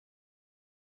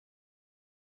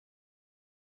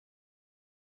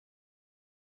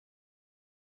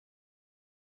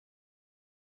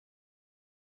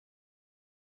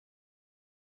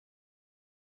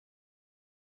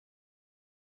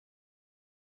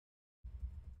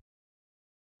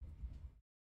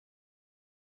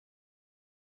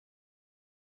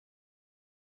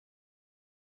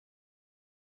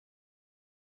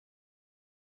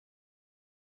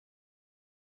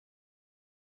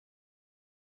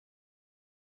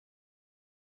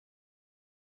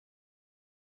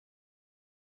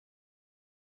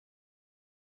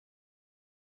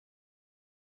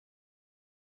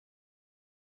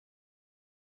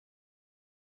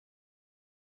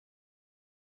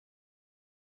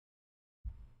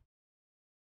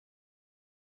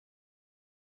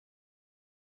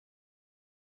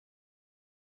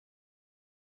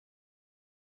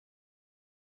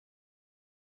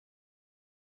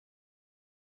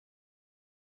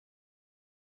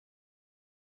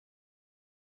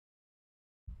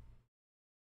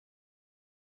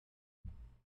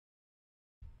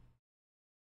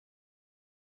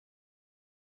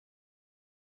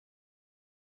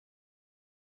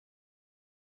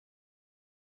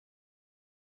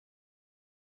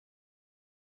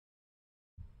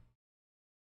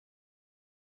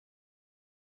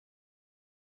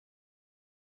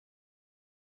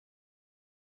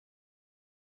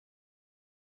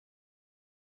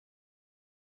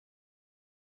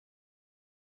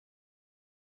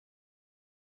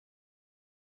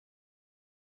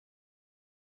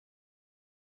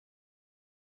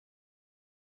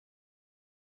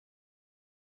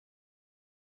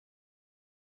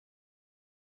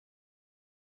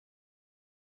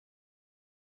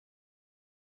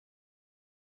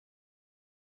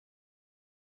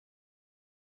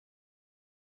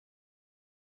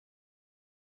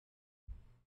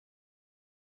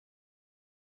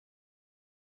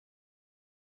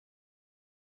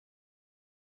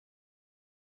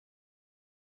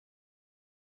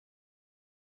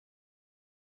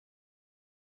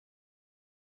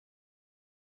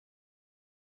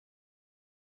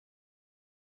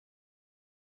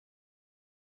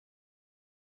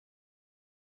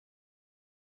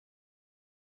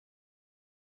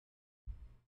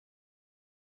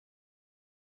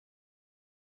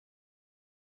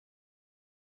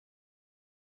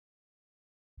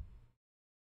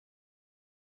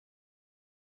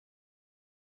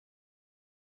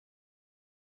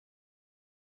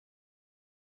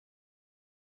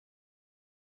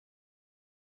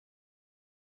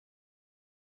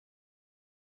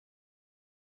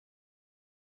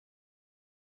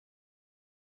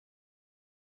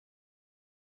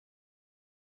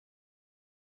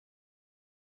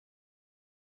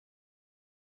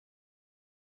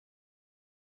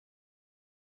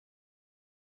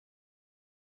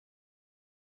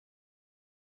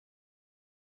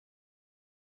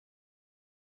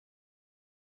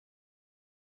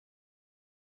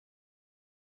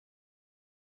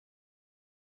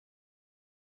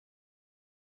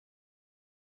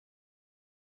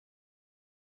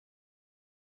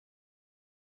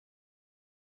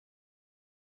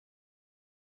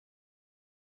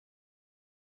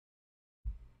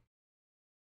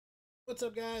What's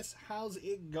up, guys? How's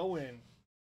it going?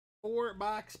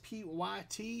 4-box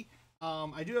PYT.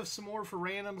 I do have some more for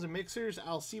randoms and mixers.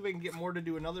 I'll see if I can get more to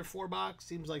do another 4-box.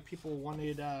 Seems like people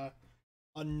wanted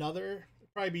another.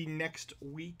 Probably be next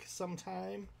week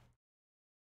sometime.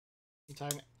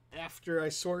 Sometime after I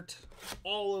sort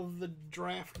all of the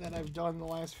draft that I've done the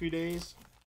last few days.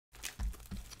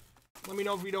 Let me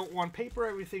know if you don't want paper.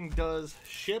 Everything does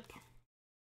ship.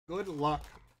 Good luck.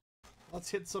 Let's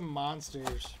hit some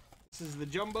monsters. This is the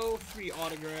Jumbo, 3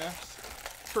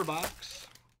 autographs per box.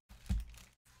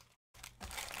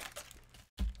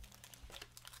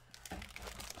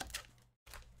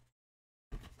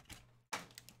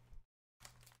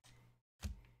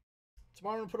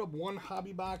 Tomorrow I'm going to put up 1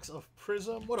 hobby box of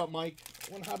Prizm. What up, Mike?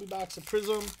 1 hobby box of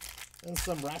Prizm and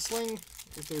some wrestling,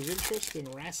 if there's interest in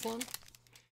wrestling.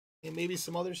 And maybe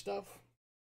some other stuff.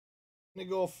 I'm going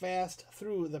to go fast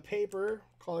through the paper,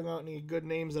 calling out any good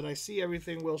names that I see.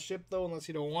 Everything will ship, though, unless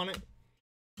you don't want it.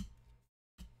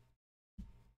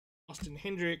 Austin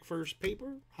Hendrick, first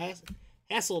paper.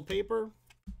 Hassel paper.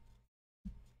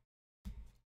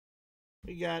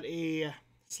 We got a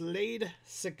Slade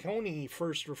Ciccone,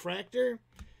 first refractor.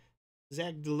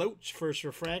 Zach Deloach, first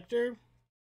refractor.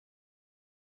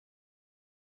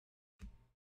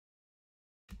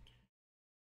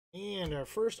 And our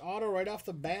first auto right off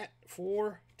the bat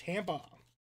for Tampa.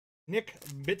 Nick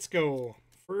Bitsko,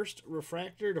 first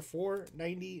refractor to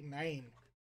 499.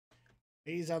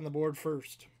 He's on the board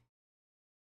first.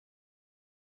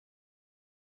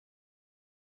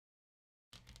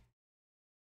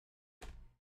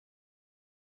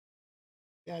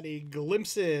 Got a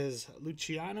Glimpses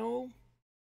Luciano.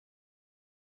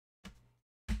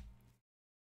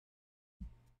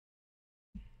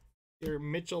 Your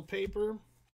Mitchell paper.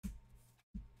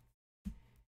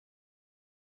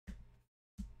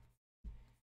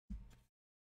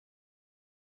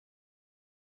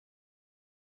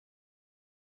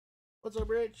 What's up,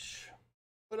 Rich?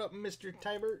 What up, Mr.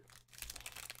 Tybert?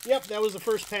 Yep, that was the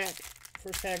first pack.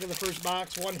 First pack of the first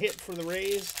box. 1 hit for the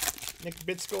Rays. Nick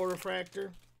Bitsko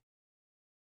refractor.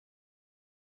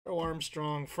 Joe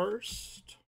Armstrong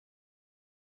first.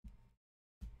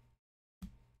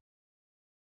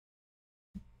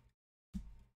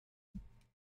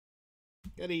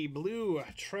 Got a blue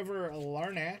Trevor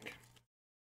Larnach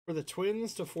for the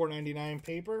Twins to 499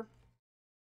 paper.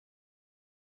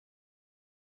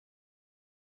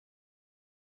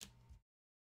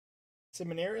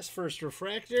 Seminaris, first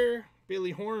refractor.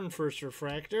 Billy Horn, first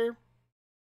refractor.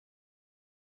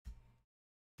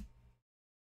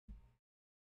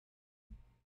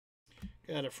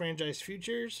 Got a Franchise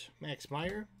Futures, Max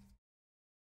Meyer.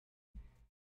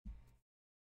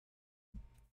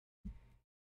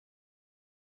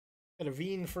 Got a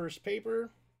Veen, first paper.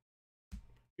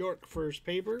 York, first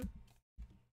paper.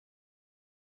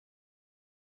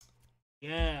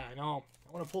 Yeah, I know.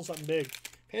 I want to pull something big.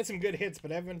 Had some good hits,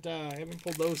 but haven't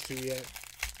pulled those 2 yet.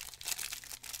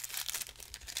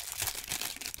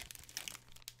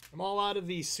 I'm all out of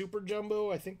the Super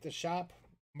Jumbo. I think the shop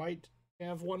might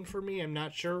have one for me. I'm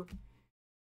not sure.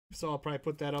 So I'll probably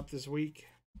put that up this week.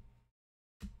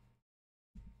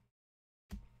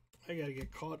 I gotta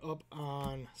get caught up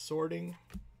on sorting.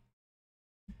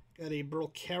 Got a Burl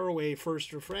Caraway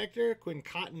first refractor. Quinn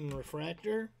Cotton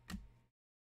refractor.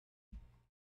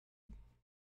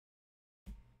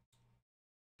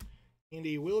 And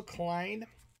a Will Klein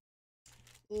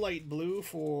light blue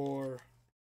for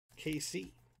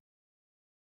KC.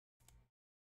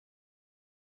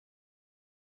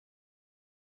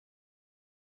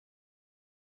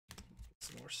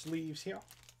 Some more sleeves here.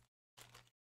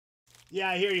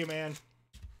 Yeah, I hear you, man.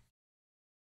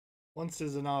 Once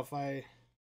is enough. I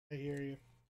hear you.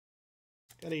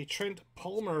 Got a Trent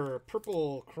Palmer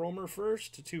purple chromer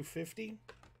first to 250.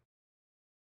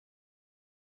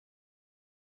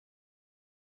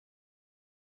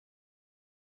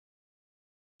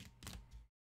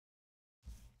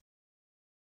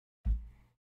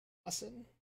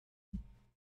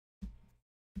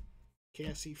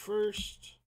 Cassie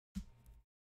first.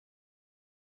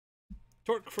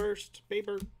 Torque first.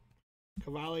 Paper.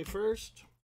 Cavalli first.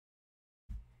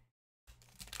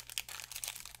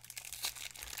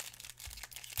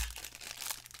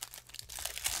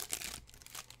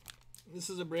 This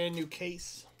is a brand new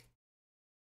case.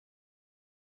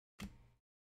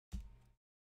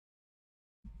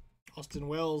 Austin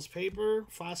Wells paper.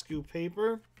 Foscue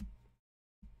paper.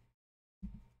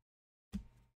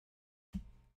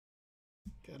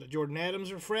 Got a Jordan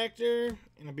Adams refractor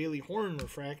and a Bailey Horn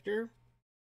refractor.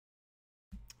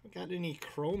 Haven't got any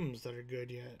chromes that are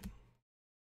good yet.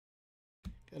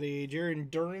 Got a Jaron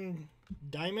Duran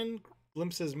Diamond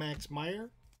Glimpses Max Meyer.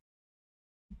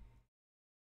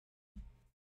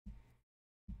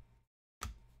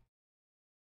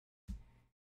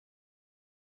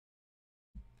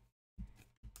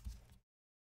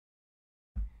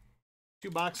 Two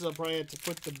boxes, I'll probably have to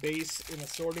put the base in a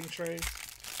sorting tray.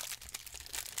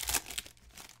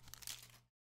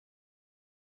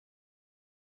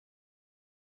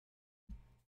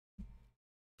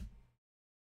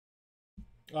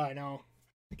 Oh, I know.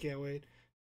 I can't wait.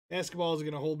 Basketball is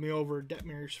going to hold me over.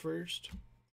 Detmers first.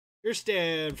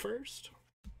 Erstad first.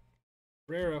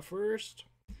 Rera first.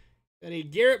 Got a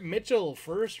Garrett Mitchell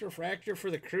first refractor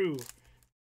for the Crew.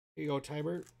 Here you go,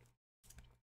 Tybert.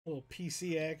 A little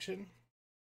PC action.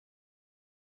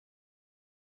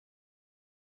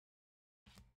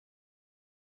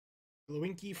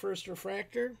 Lewinsky first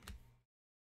refractor.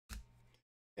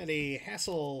 Got a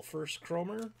Hassel first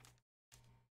chromer.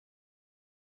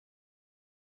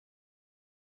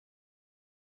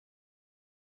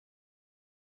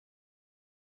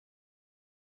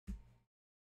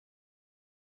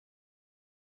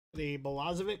 Got a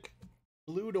Balazovic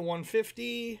blue to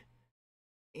 150.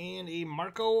 And a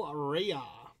Marco Arrea.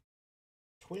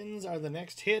 Twins are the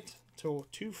next hit to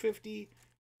 250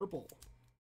 purple.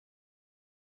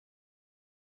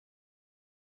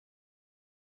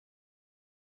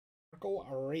 Marco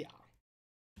Arrea.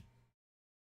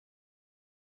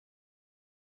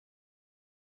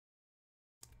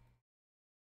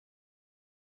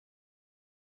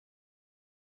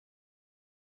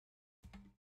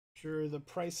 Sure, the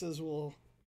prices will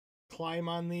climb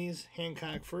on these.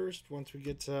 Hancock first once we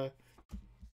get to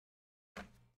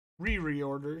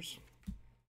reorders.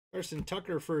 Carson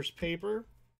Tucker first paper.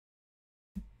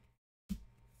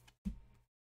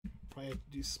 Probably have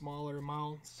to do smaller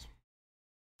amounts.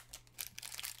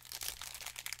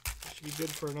 Should be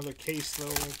good for another case though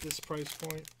at this price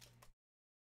point.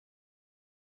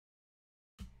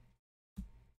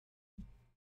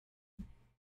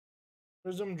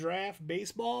 Prizm Draft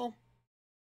Baseball?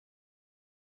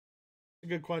 A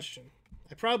good question.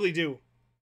 I probably do.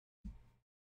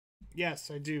 Yes,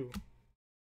 I do.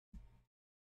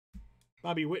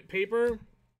 Bobby Witt paper.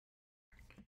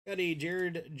 Got a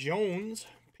Jared Jones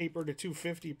paper to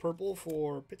 250 purple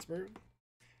for Pittsburgh.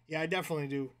 Yeah, I definitely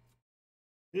do.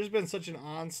 There's been such an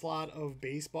onslaught of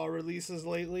baseball releases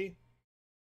lately.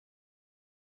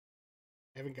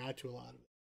 I haven't got to a lot of it.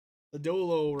 The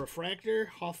Dolo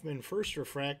refractor, Hoffman first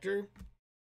refractor.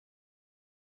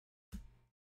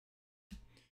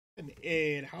 And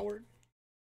Ed Howard.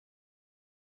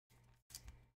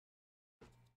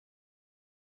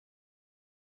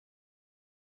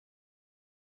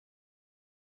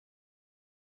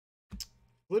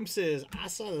 Glimpses,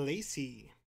 Asa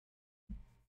Lacey.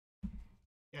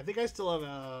 Yeah, I think I still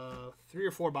have 3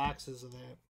 or 4 boxes of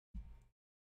that.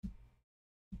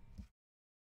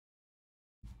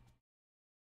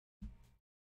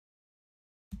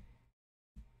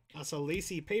 Asa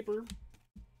Lacey paper.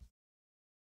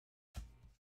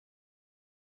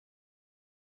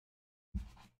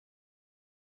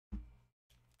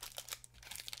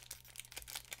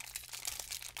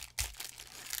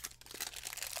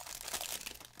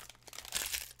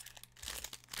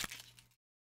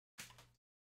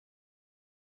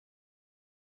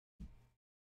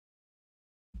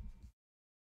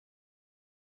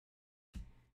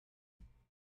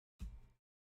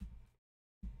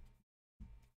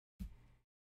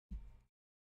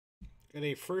 Got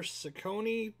a first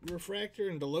Saucony refractor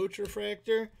and Deloach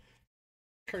refractor.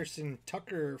 Carson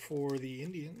Tucker for the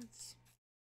Indians.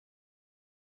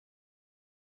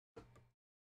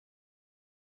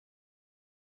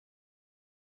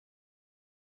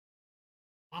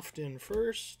 Often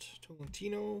first,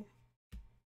 Tolentino.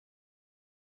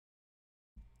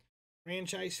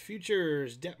 Franchise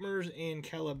Futures, Detmers and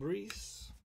Calabrese.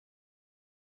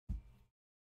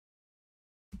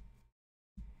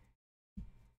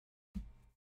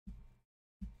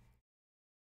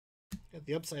 Got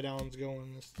the upside downs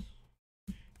going.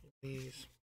 These.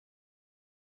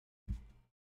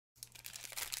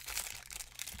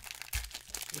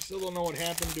 We still don't know what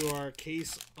happened to our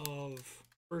case of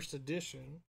first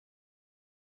edition.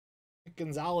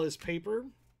 Gonzalez paper.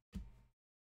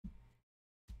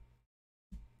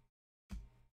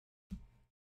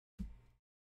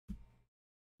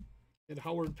 Got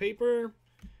Howard paper.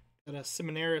 Got a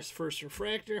Seminaris first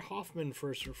refractor. Hoffman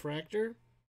first refractor.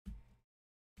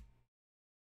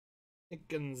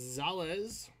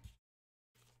 Gonzalez.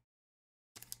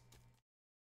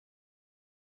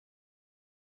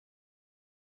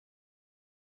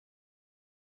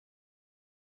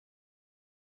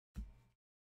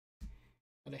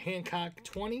 Got a Hancock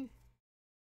 20.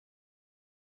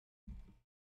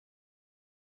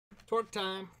 Torque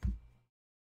time.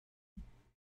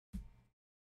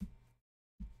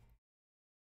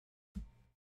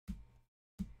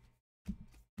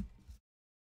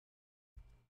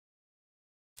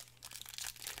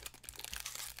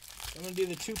 I'm going to do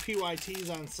the 2 PYTs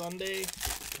on Sunday.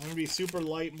 I'm going to be super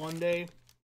light Monday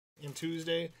and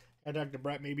Tuesday. I talked to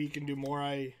Brett. Maybe he can do more.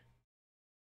 I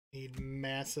need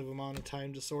massive amount of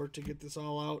time to sort to get this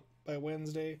all out by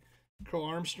Wednesday. Crow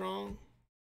Armstrong.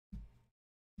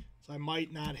 So I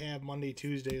might not have Monday,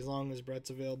 Tuesday as long as Brett's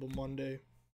available Monday.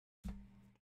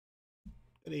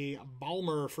 Got a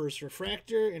Bowman first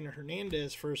refractor and a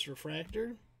Hernandez first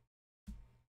refractor.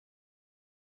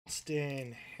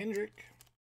 Austin Hendrick.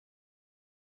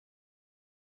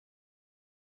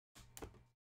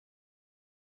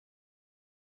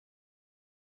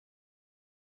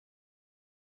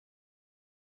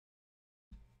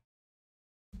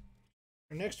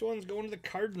 Our next one's going to the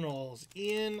Cardinals.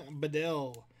 Ian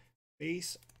Bedell,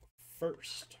 base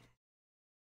first.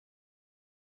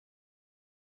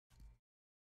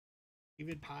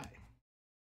 David Pye.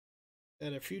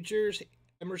 Got a futures,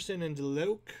 Emerson and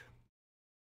DeLoach.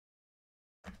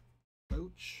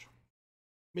 Roach.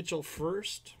 Mitchell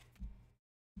first.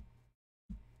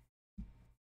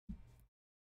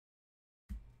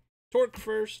 Torque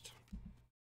first.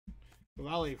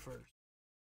 Valley first.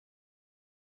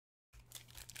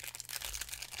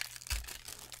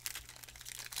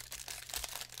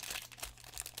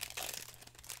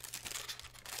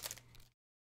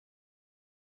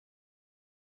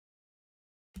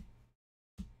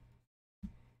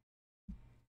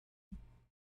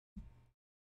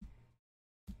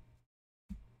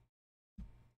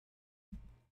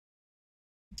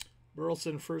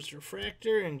 Burleson first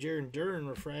refractor and Jaron Duran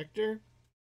refractor.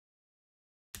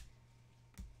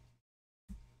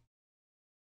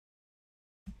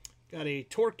 Got a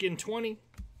Torque in 20.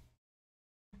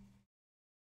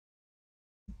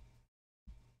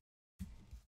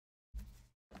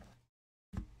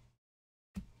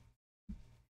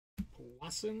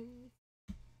 Watson.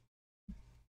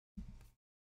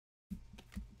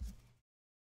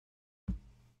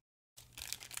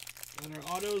 Got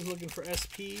our autos looking for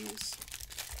SPs.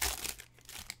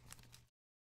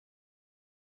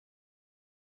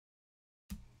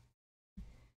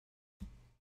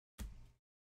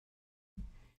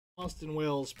 Austin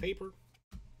Wells paper.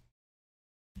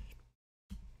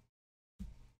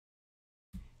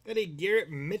 Got a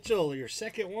Garrett Mitchell, your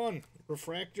second one.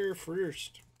 Refractor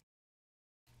first.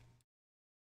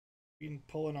 You can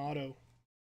pull an auto.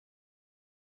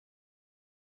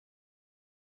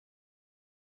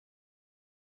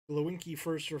 Lewinsky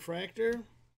first refractor.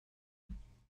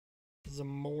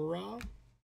 Zamora.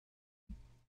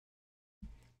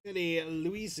 Got a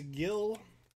Luis Gill.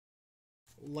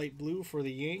 Light blue for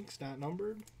the Yanks, not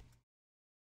numbered.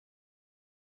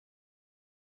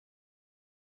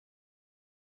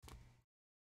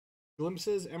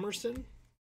 Glimpses, Emerson.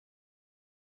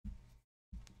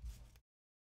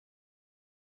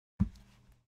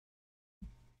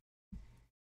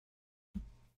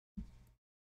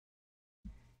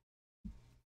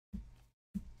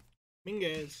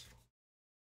 Minguez.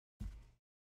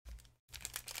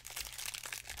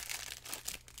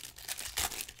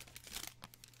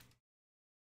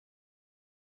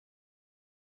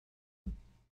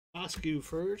 Oscu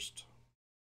first.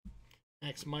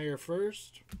 Max Meyer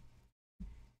first.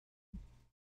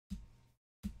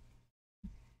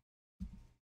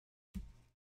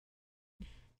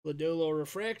 Lodolo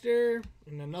refractor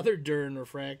and another Duran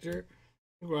refractor.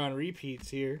 We're on repeats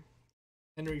here.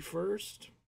 Henry first.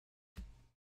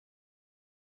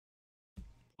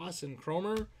 Lawson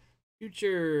Cromer.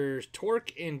 Futures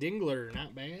Torque and Dingler.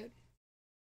 Not bad.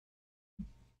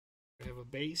 We have a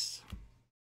base.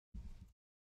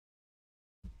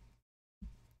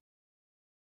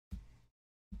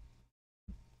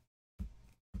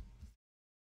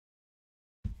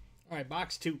 All right,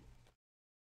 box 2.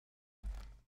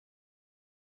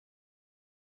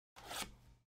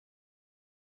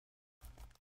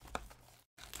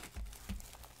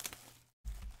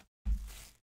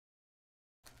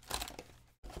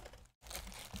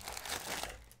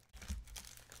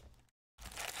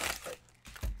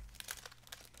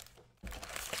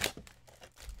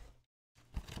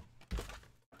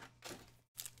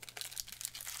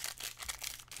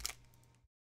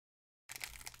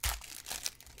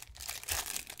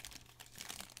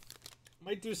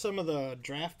 Might do some of the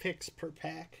draft picks per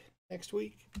pack next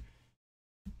week.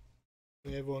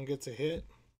 Everyone gets a hit.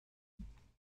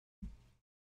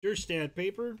 Jerstad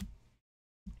paper.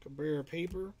 Cabrera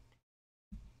paper.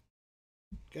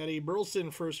 Got a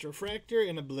Burleson first refractor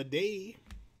and a Blade.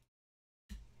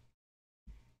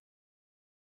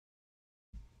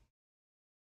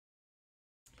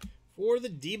 For the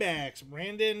D-backs,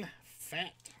 Brandon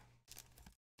Fat.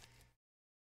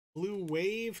 Blue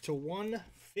Wave to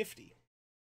 150.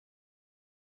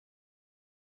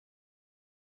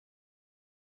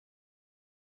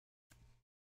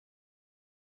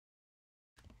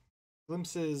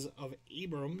 Glimpses of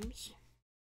Abrams.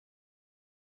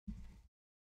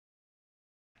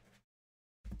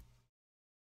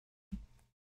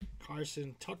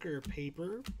 Carson Tucker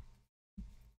paper.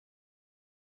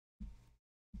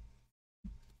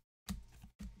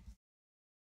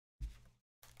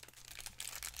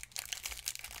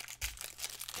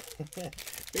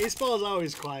 Baseball is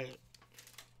always quiet.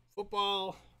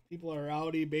 Football, people are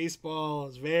rowdy. Baseball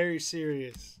is very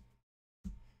serious.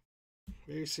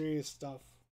 Very serious stuff.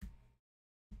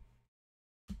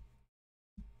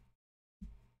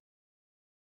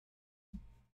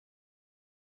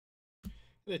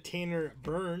 The Tanner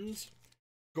Burns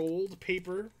gold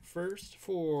paper first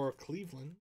for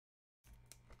Cleveland.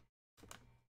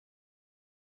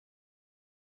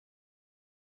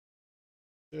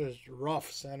 Just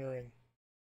rough centering.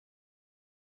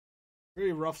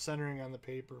 Very rough centering on the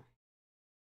paper.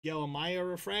 Yelamaya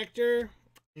refractor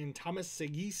and Thomas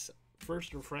Segis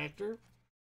first refractor.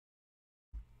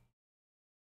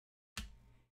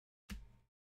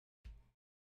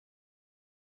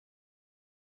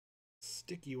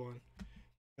 Sticky one.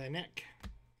 Vanek.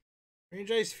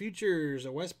 Franchise futures, a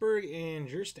Westberg and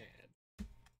Jerstad.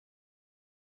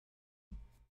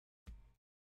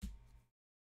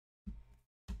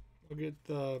 We'll get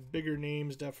the bigger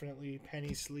names, definitely.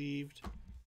 Penny sleeved.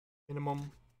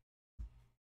 Minimum.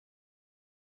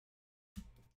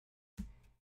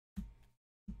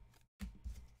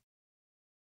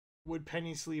 Would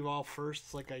penny sleeve all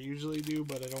firsts like I usually do,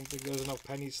 but I don't think there's enough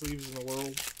penny sleeves in the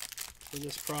world for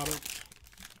this product.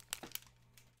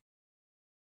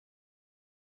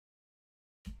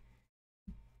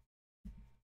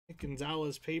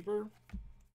 Gonzalez paper.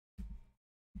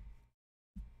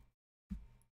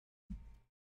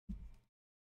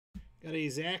 Got a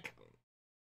Zach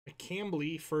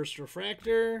McCambley first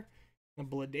refractor. A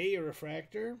Blade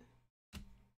refractor.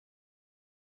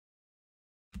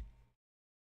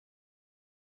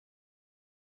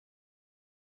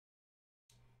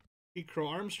 Pete Crow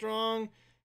Armstrong.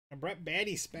 A Brett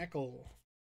Batty Speckle.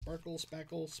 Sparkle,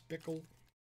 Speckle, Spickle.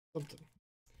 Something.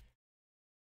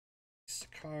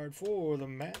 Card for the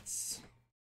Mets.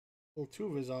 Pulled two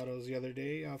of his autos the other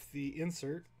day off the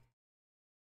insert.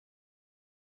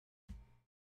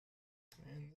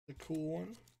 And the cool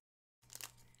one.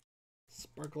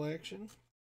 Sparkle action.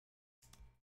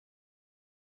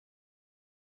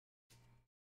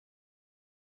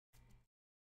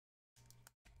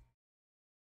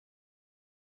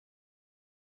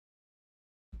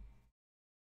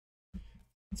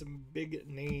 Some big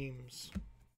names.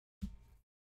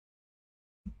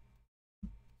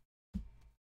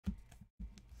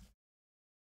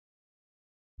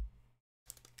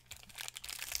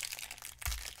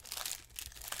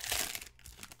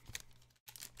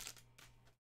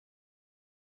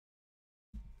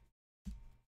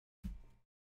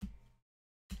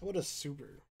 What a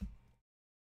super.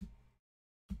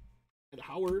 Got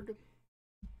Howard.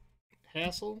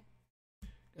 Hassel.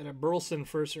 Got a Burleson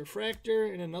first refractor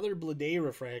and another Blade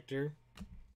refractor.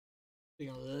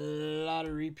 A lot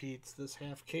of repeats this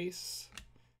half case.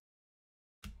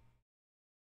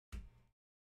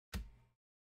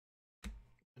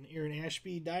 An Aaron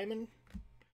Ashby diamond.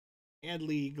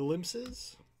 Adley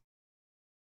glimpses.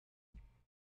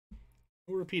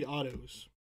 No repeat autos.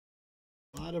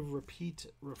 A lot of repeat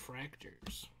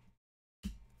refractors.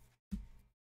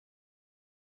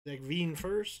 Zach Veen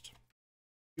first.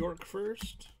 York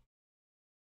first.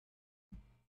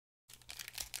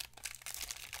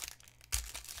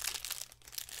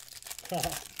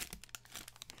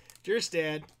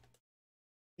 Jerstad.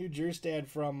 New Jerstad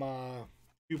from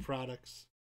New Products.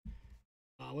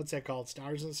 What's that called?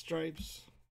 Stars and Stripes.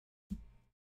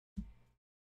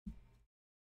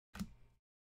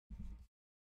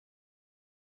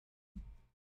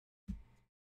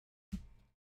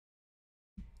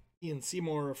 Ian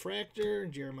Seymour refractor.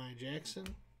 Jeremiah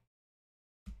Jackson.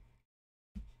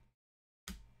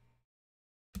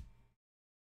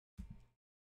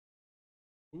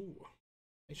 Ooh,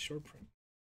 nice short print.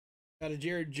 Got a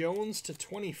Jared Jones to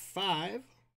 25.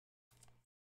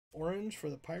 Orange for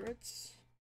the Pirates.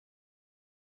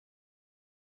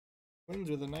 Twins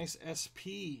with a nice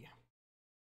SP.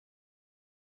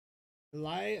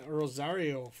 Eli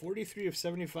Rosario, 43 of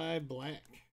 75 black.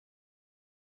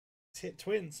 Let's hit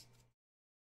Twins.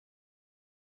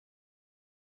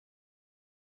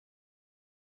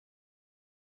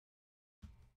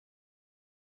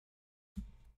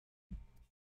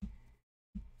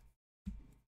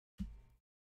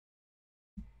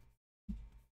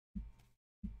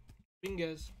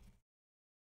 Fingers.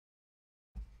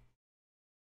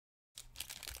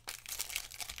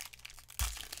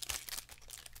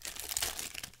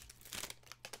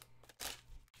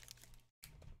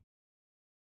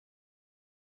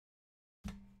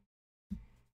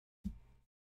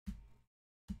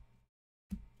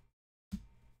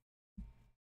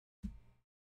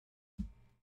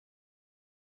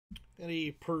 Got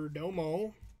a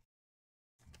Perdomo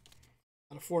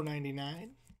out of $4.99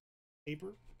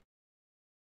 paper.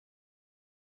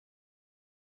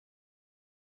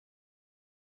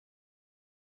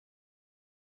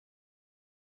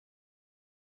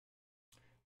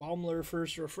 Baumler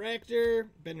first refractor.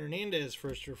 Ben Hernandez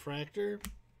first refractor.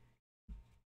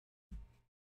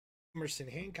 Emerson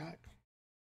Hancock.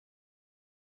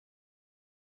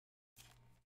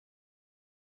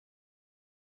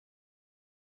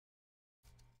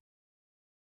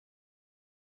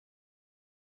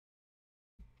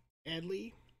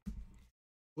 Adley.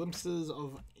 Glimpses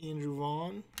of Andrew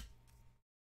Vaughn.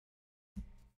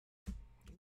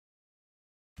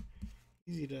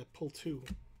 Easy to pull two.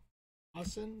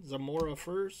 Austin. Zamora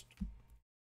first.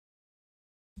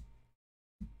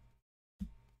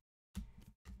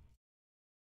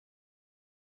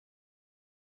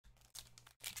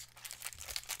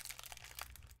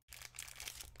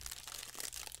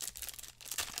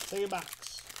 Second box.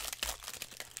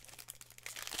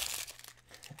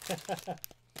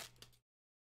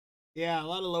 Yeah, a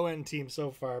lot of low-end teams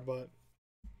so far, but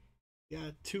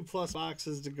yeah, 2+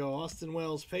 boxes to go. Austin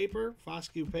Wells paper,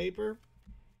 Foscue paper.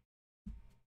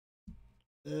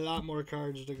 A lot more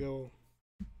cards to go.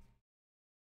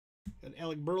 Got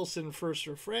Alec Burleson first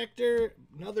refractor.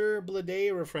 Another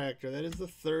Blade refractor. That is the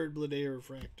third Blade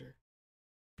refractor.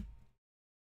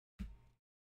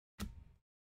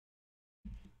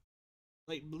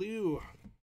 Light blue.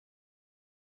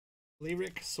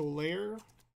 Lyric Soler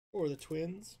for the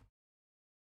Twins.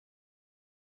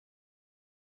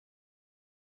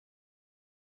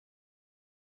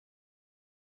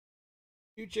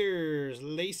 Futures,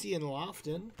 Lacey and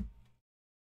Lofton.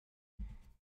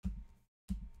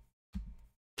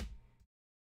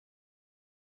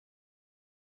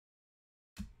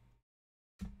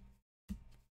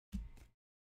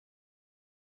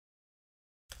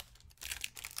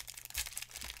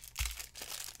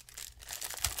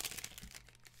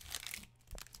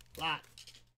 Lot.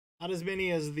 Not as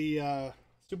many as the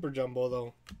Super Jumbo,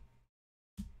 though.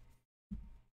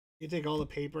 You take all the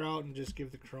paper out and just give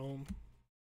the chrome.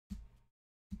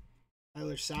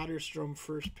 Tyler Soderstrom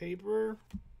first paper.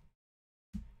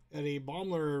 Got a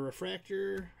Baumler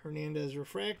refractor. Hernandez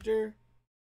refractor.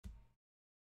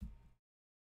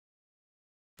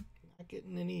 Not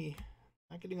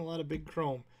getting a lot of big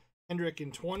chrome. Hendrick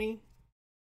in 20.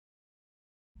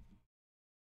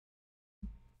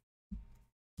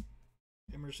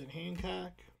 Emerson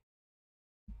Hancock.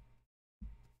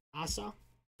 Asa.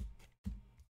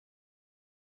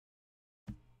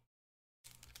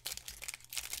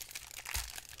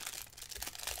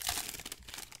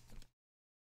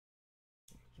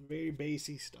 Very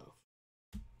basey stuff.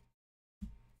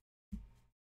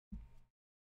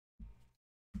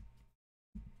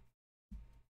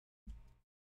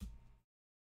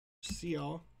 See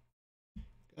y'all.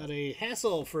 Got a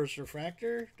Hassel first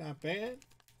refractor. Not bad.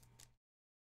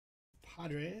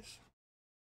 Padres.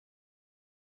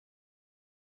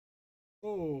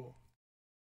 Oh.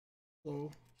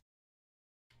 Hello.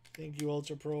 Thank you,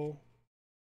 Ultra Pro,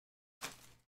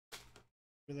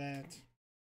 for that.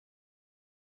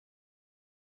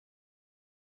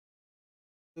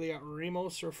 They got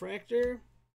Ramos refractor.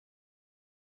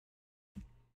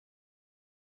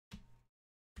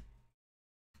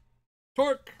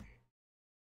 Torque.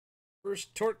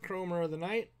 First Torque Chromer of the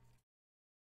night.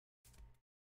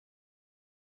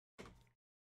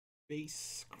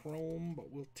 Base chrome,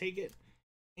 but we'll take it.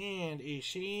 And a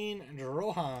Shane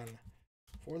Drohan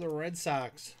for the Red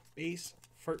Sox. Base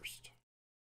first.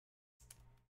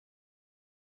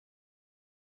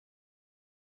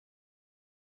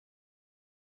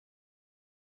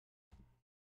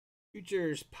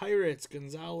 Futures, Pirates,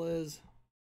 Gonzalez,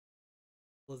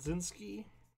 Lazinski,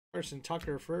 Carson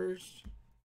Tucker first.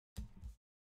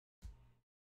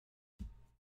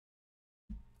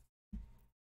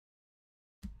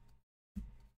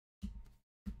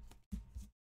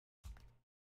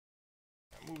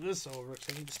 I'll move this over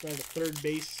because I need to start a third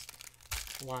base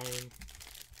line.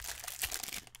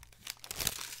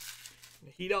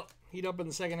 Heat up in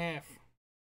the second half.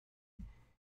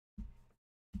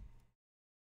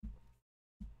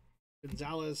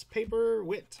 Gonzalez paper,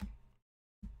 Witt.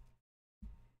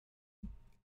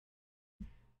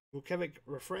 Vukovic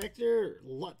refractor,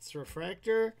 Lutz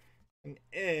refractor, And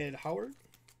Ed Howard.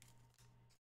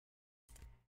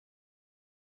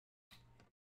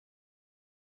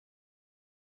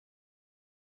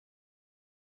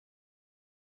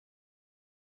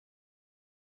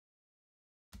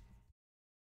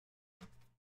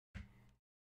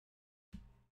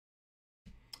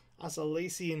 Asa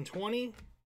Lacey in 20.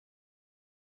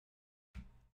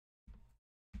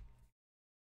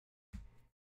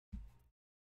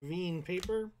 Veen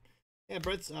paper. Yeah,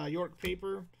 Brett's York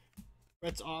paper.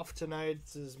 Brett's off tonight.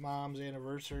 It's his mom's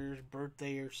anniversary,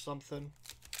 birthday, or something.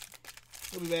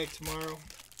 He'll be back tomorrow.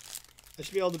 I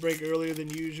should be able to break earlier than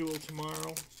usual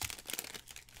tomorrow.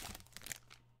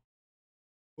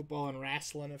 Football and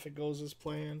wrestling if it goes as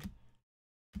planned.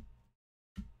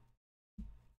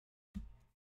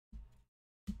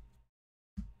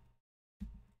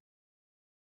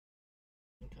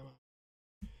 Come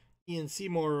on. Ian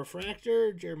Seymour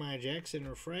refractor. Jeremiah Jackson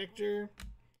refractor.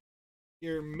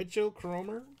 Your Mitchell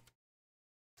Cromer.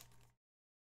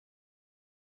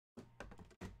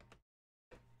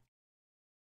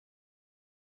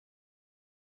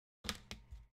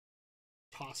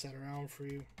 Toss that around for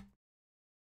you.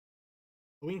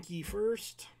 Winky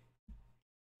first.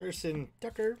 Harrison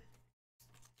Tucker.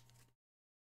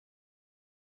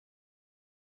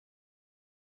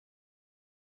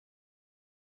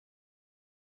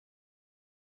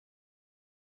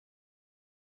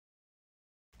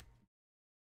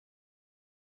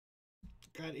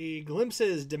 Got a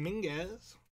Glimpses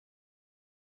Dominguez.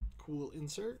 Cool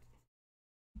insert.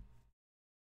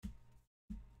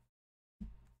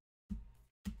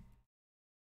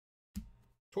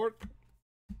 Torque.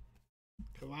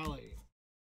 Cavalli.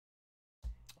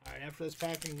 Alright, after this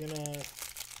pack, I'm going to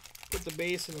put the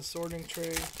base in a sorting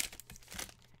tray.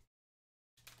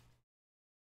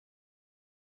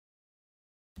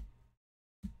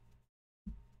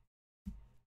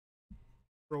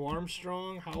 Bro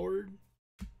Armstrong, Howard,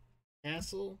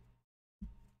 Castle,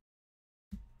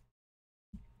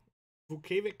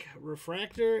 Vukovic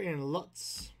refractor, and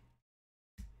Lutz.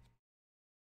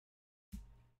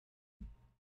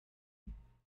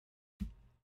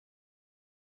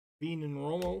 Bean and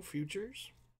Romo futures.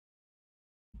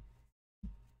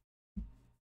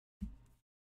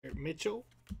 Mitchell.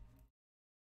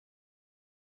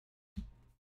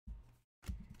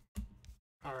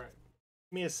 All right,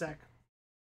 give me a sec.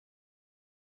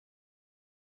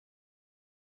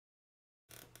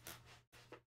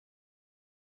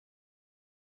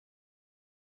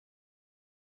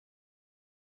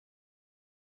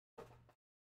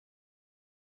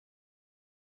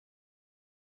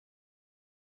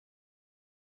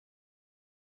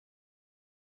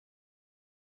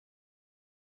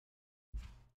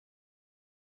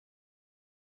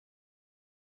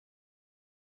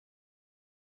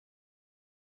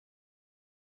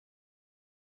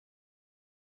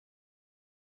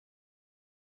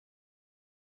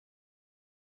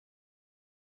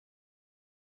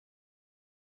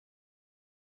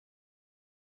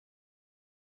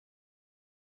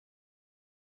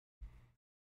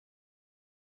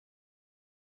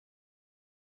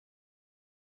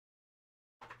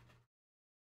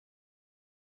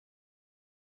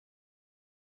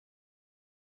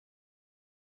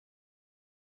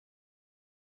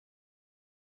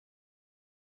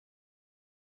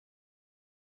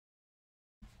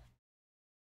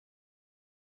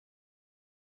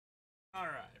 All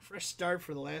right, fresh start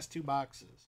for the last two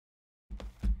boxes.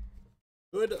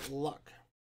 Good luck.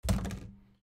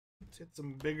 Let's hit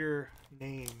some bigger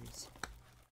names.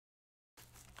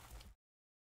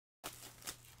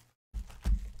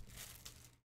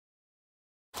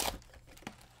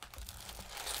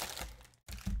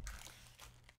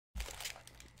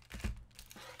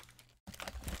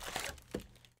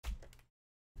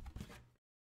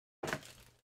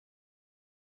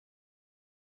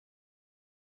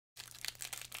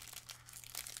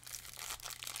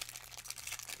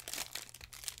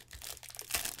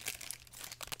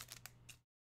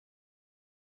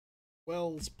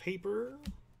 Wells paper,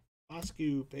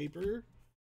 Boscu paper,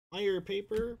 Meyer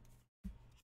paper,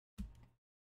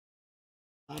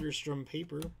 Otterstrom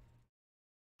paper,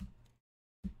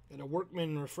 got a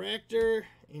Workman refractor,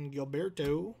 and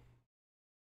Gilberto.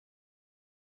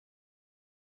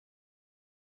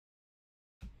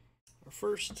 Our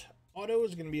first auto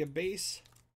is going to be a base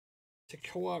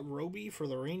Tekoa Roby for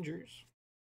the Rangers.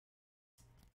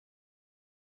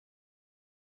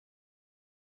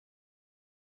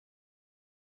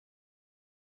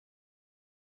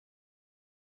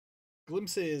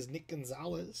 Glimpses Nick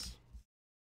Gonzalez.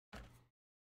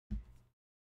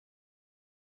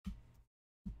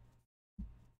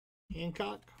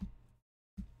 Hancock.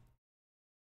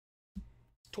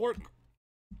 Torque.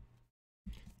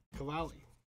 Cavalli.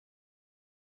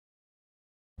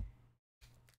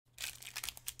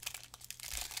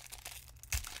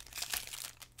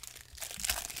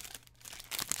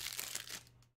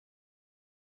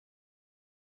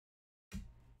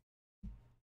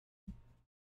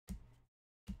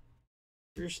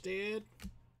 Bierstadt.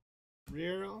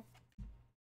 Riero.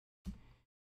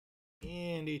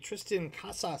 And a Tristan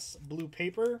Casas blue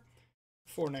paper.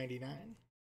 $4.99.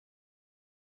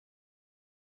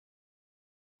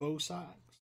 Bo Sox.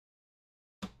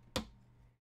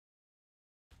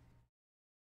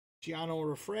 Giano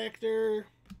refractor.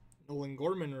 Nolan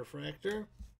Gorman refractor.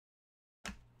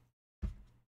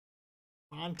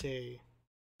 Monte.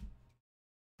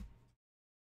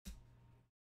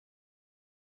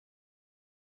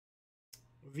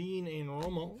 Veen and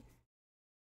Romo.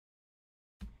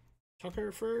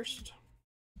 Tucker first.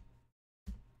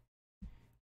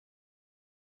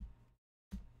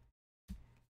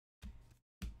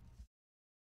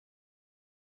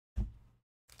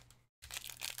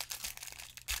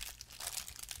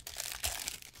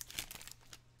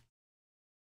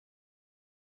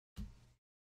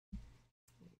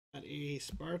 Got a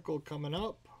Sparkle coming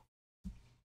up.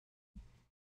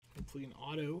 Hopefully an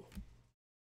auto.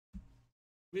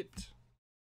 Wit.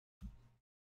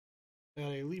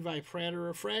 Got a Levi Prater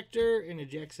refractor and a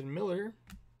Jackson Miller.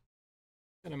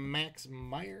 Got a Max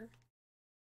Meyer.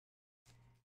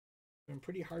 Been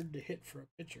pretty hard to hit for a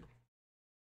pitcher.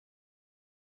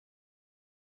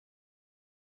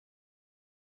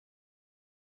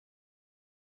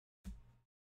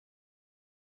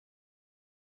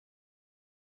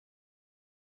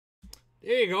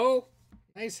 There you go.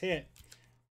 Nice hit.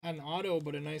 Not an auto,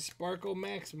 but a nice Sparkle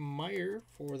Max Meyer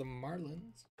for the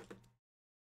Marlins.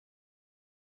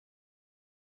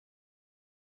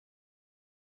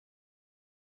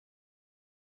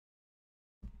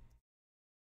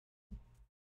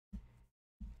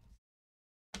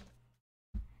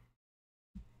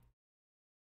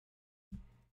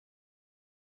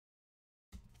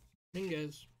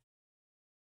 Minguez.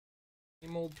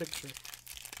 Same old picture.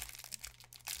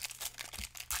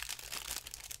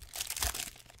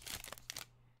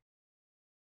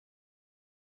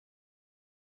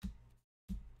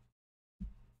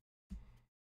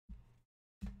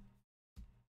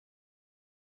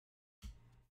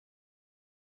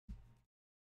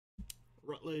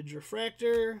 Rutledge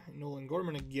refractor. Nolan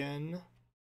Gorman again.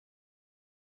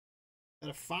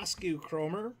 Got a Foscue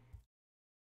Chromer.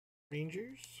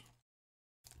 Rangers.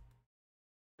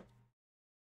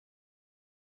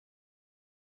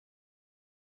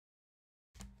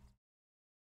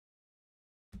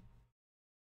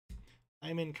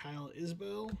 I'm in Kyle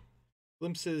Isbell.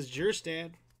 Glimpses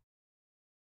Bjerstad.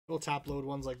 We'll top load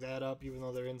ones like that up, even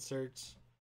though they're inserts.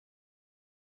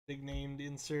 Big named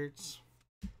inserts.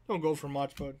 Don't go for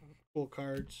much, but cool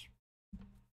cards.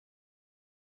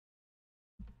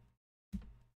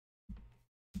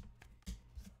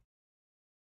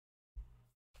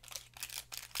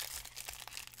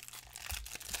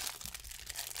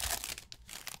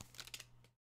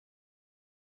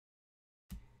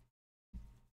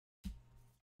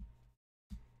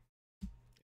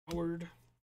 Howard.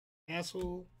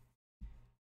 Asshole.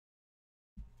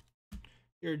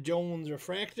 Your Jones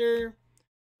refractor.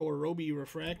 Or Roby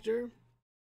refractor.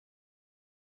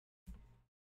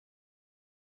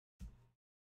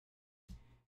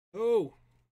 Oh.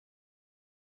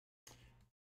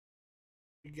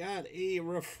 We got a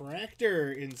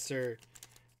refractor insert.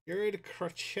 Jared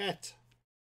Crochet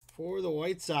for the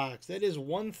White Sox. That is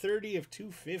 130 of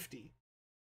 250.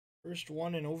 First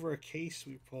one in over a case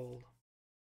we pulled.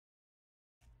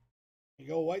 There you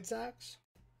go, White Sox.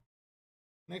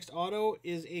 Next auto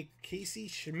is a Casey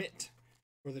Schmidt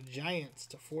for the Giants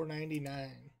to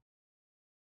 $4.99.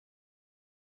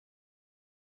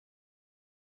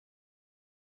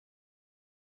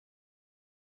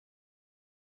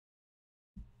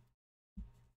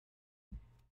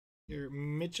 Your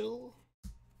Mitchell.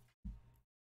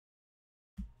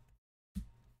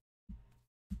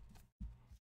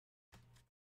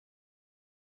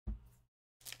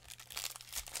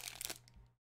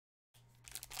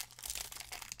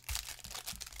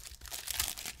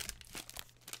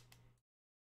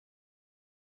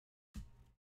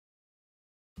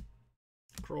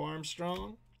 Crow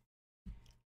Armstrong.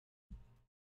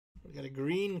 We got a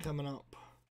green coming up.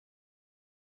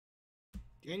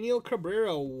 Daniel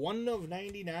Cabrera,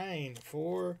 1/99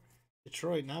 for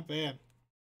Detroit. Not bad.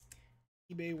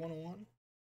 eBay 101.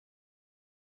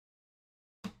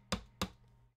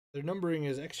 Their numbering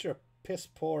is extra piss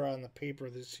poor on the paper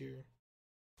this year.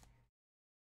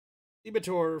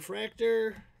 Liberatore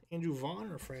refractor Andrew Vaughn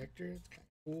refractor. It's kind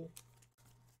of cool.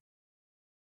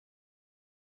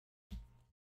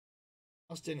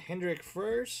 Austin Hendrick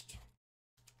first.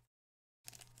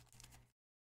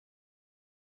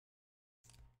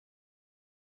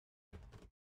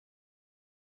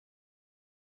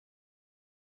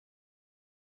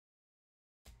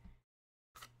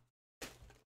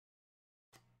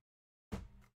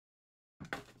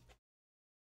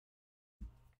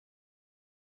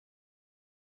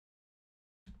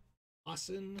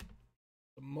 Lawson,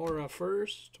 Zamora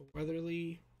first,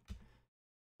 Weatherly,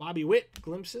 Bobby Witt,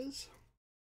 glimpses.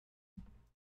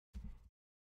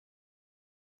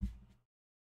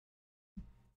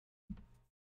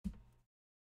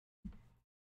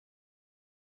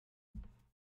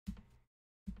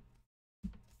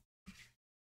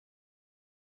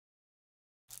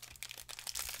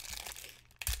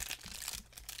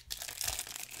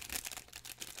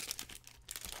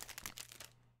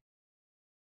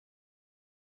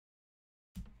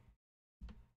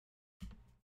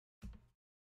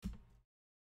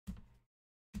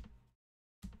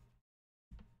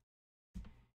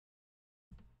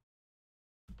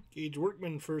 Gage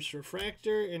Workman first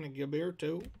refractor and a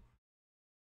Gilberto.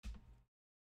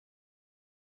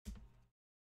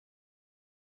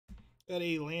 Got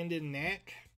a Landon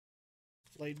Knack,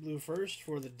 light blue first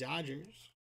for the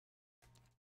Dodgers.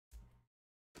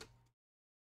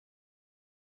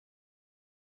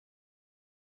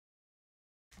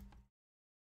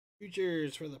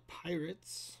 Futures for the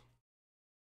Pirates.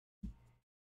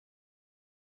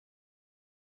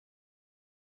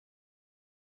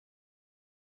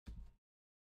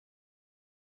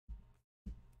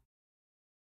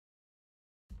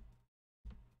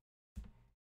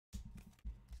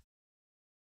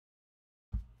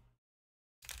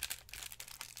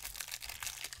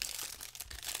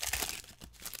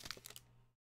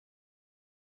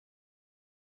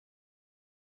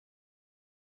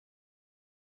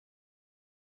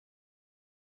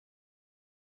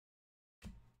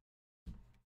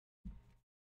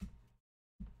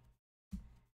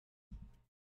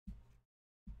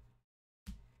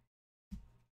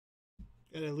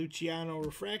 Got a Luciano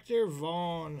refractor,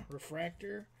 Vaughn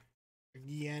refractor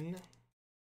again.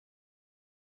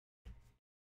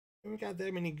 Haven't got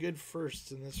that many good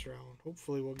firsts in this round.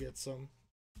 Hopefully we'll get some.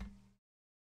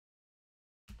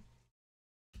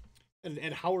 Got an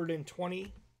Ed Howard in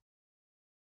 20.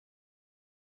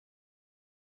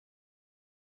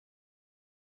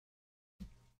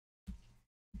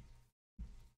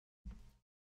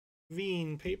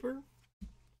 Veen paper.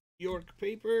 York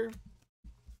paper.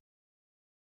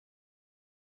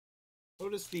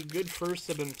 Notice the good firsts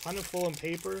have been plentiful in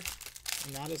paper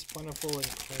and not as plentiful in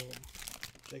chrome.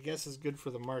 Which I guess is good for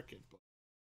the market.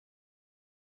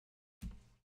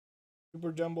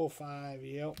 Super Jumbo 5,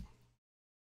 yep.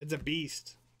 It's a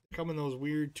beast. They come in those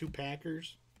weird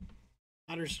 2-packers.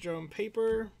 Otterstrom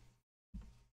paper.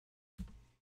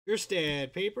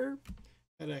 Yerstad paper.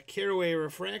 Got a Caraway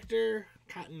refractor.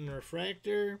 Cotton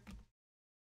refractor.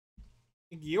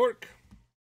 York.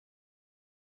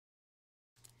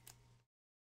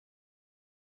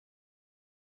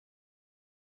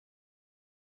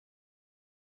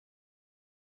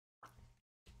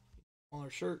 Smaller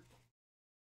shirt.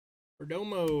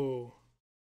 Perdomo.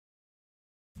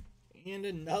 And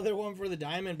another one for the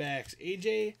Diamondbacks.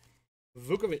 AJ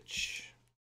Vukovic.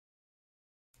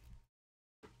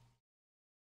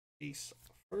 Ace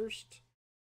first.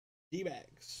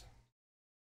 D-bags.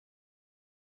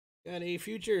 Got a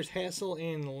Futures Hassel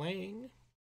and Lang.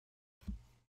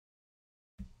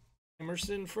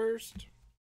 Emerson first.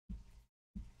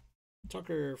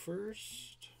 Tucker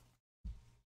first.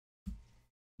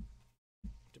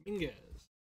 Dominguez.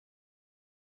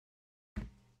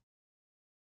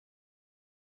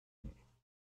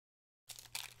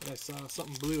 I saw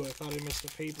something blue. I thought I missed a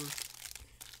paper.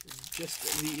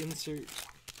 Just the insert.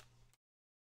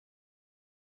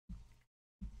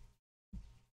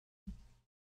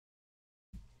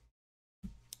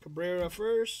 Cabrera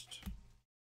first.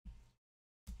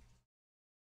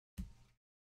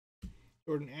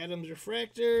 Jordan Adams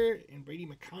refractor and Brady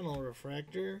McConnell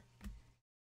refractor.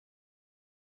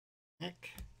 Heck.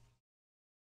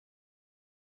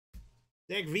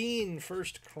 Zach Veen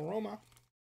first chroma.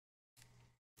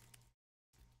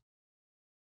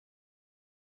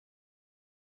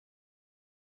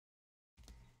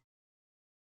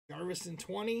 Jarvis in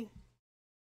 20.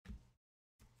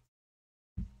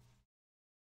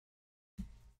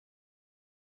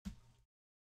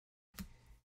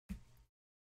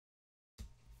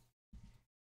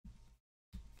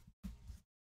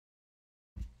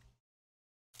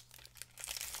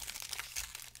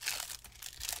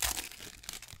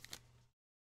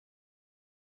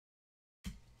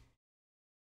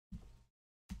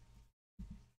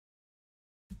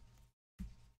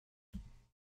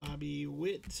 Bobby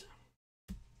Witt.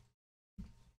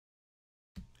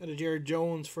 Got a Jared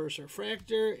Jones first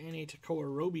refractor and a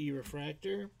Takoa Roby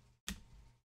refractor.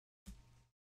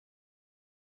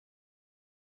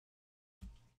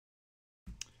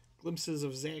 Glimpses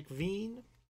of Zach Veen.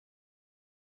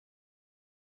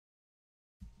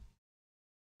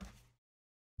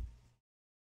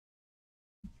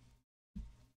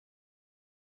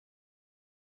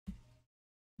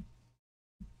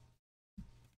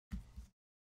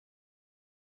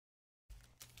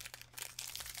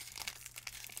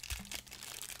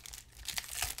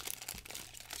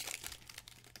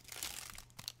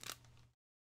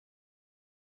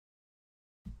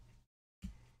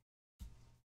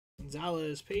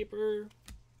 Gonzalez paper.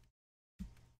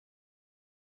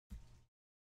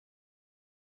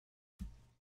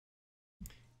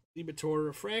 Libator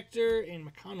refractor and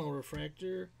McConnell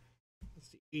refractor.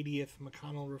 That's the 80th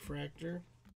McConnell refractor.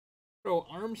 Pro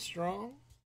Armstrong.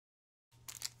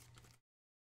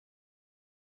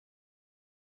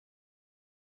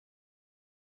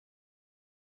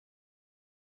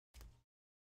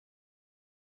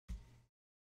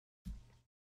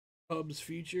 Cubs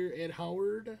future Ed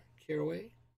Howard, Caraway.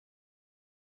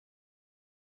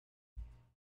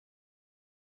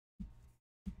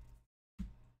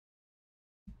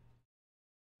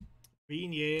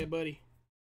 Bean, yeah, buddy.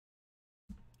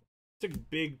 It's a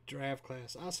big draft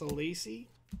class. Asa Lacy.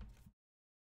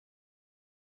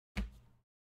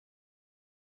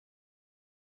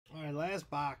 All right, last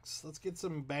box. Let's get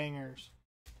some bangers.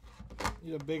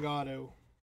 Need a big auto.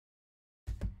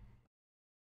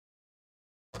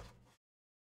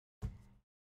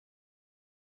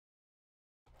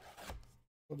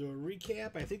 We'll do a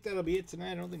recap. I think that'll be it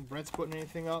tonight. I don't think Brett's putting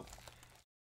anything up.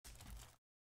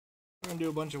 I'm going to do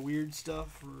a bunch of weird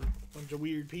stuff for a bunch of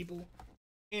weird people.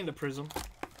 And a Prizm.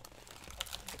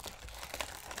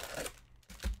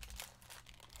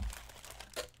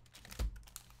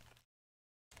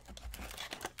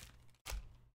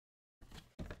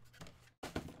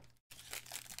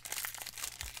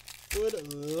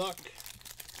 Good luck.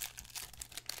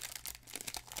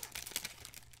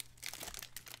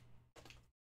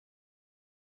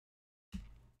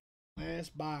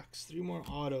 Last box. 3 more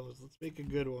autos. Let's make a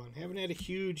good one. Haven't had a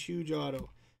huge auto.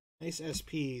 Nice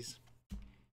SPs.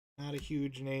 Not a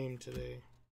huge name today.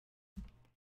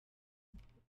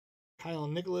 Kyle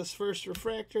Nicholas first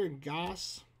refractor.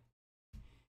 Goss.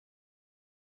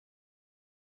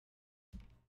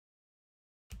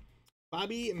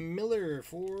 Bobby Miller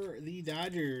for the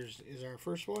Dodgers is our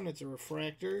first one. It's a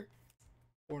refractor.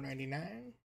 $4.99.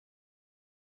 I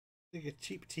think a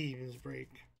cheap teams break.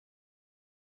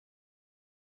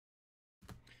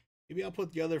 Maybe I'll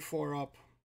put the other 4 up.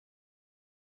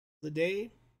 The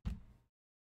day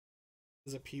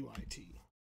is a PYT.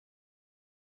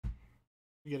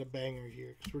 We get a banger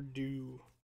here because we're due.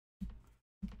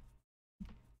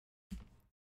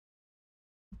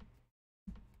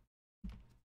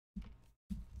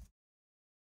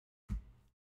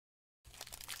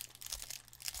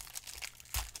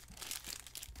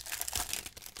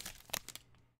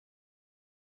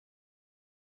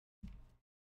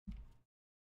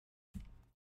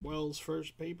 Wells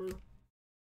first paper. I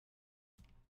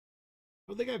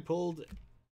don't think I pulled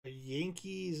a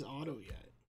Yankees auto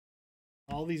yet.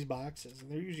 All these boxes,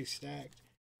 and they're usually stacked.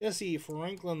 Jesse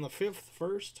Franklin the 5th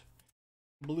first.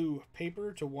 Blue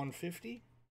paper to 150.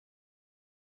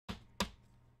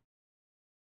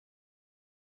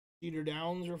 Cedar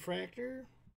Downs refractor.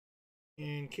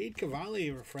 And Cade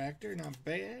Cavalli refractor, not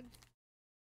bad.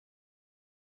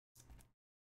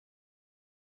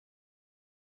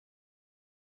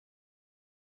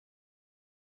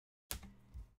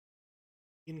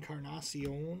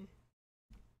 Encarnacion.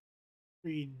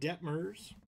 3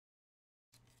 Detmers.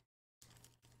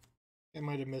 I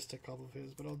might have missed a couple of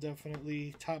his, but I'll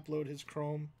definitely top load his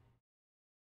Chrome.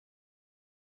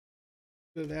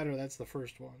 Either that or that's the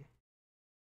first one.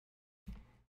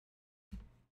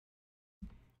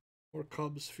 Or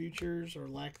Cubs futures or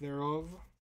lack thereof.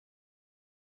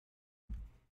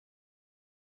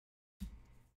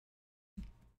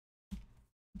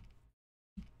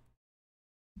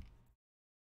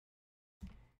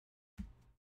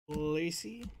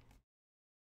 Lacey.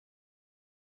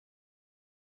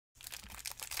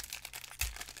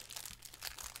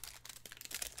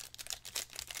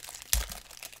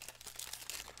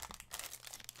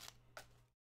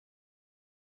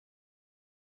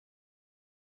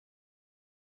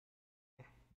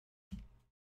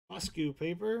 Oscu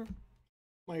paper.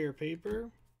 Meyer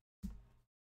paper.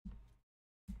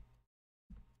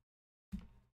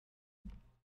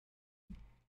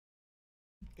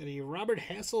 Got a Robert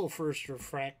Hassel first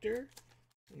refractor.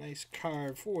 Nice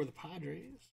card for the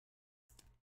Padres.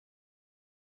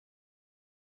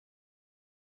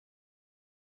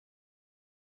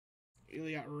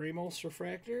 Eliot Ramos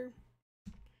refractor.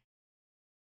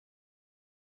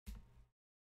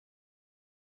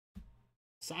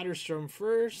 Soderstrom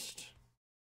first.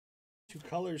 2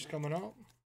 colors coming up.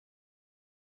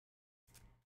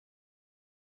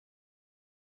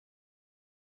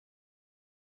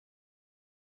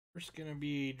 First gonna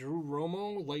be Drew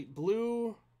Romo, light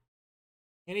blue.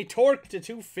 And he torqued to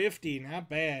 250. Not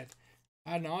bad.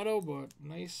 Not an auto, but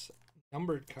nice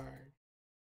numbered card.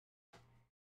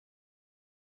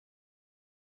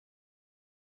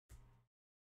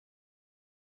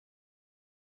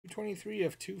 $223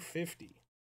 of 250.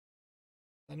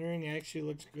 Thundering actually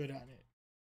looks good on it.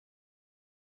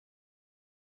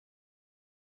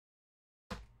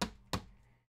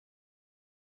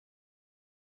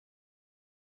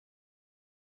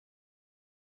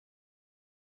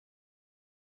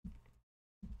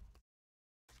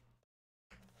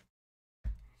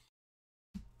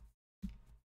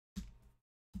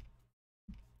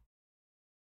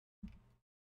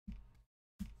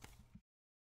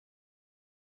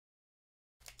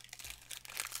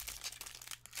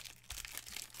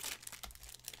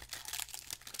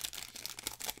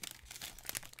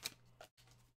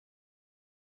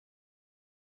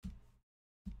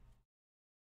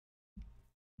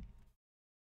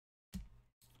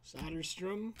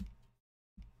 Soderstrom.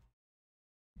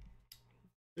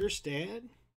 Erstad.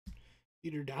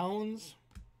 Peter Downs.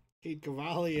 Kate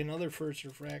Cavalli, another first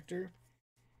refractor.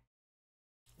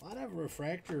 A lot of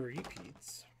refractor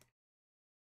repeats.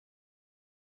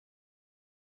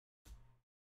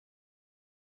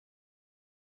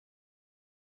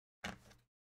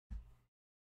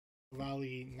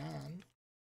 Cavalli non.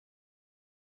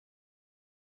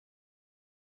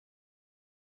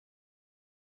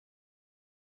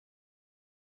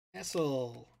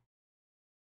 Hassel.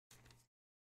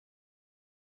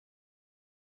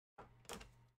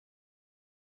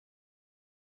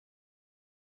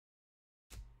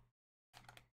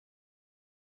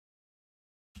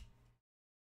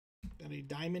 Got a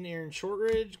Diamond Aaron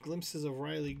Shortridge. Glimpses of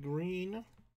Riley Green.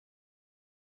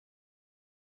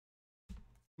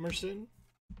 Emerson.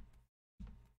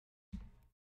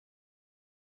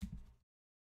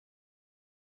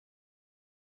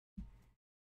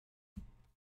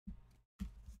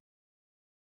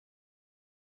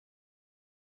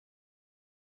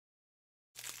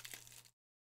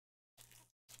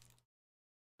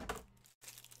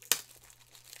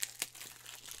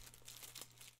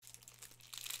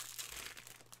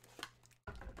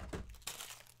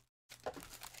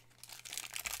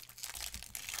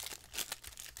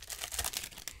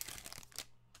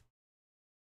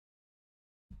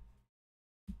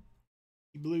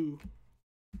 Blue.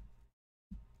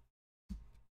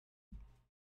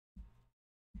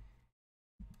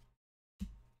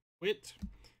 Wit.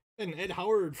 And Ed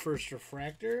Howard first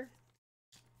refractor.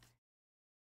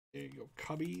 There you go,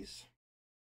 Cubbies.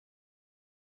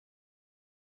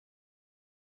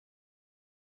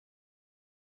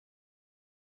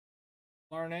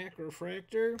 Larnack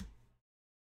refractor.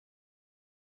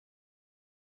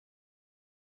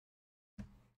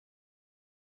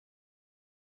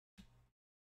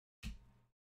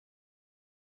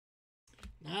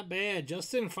 Not bad.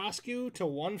 Justin Foscue to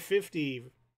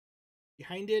 150.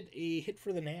 Behind it, a hit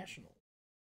for the National.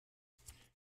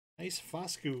 Nice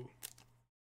Foscue.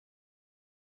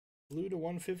 Blue to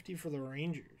 150 for the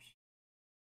Rangers.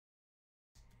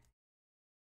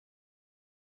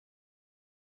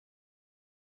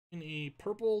 And a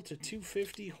purple to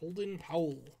 250 Holden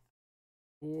Powell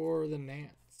for the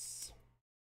Nats.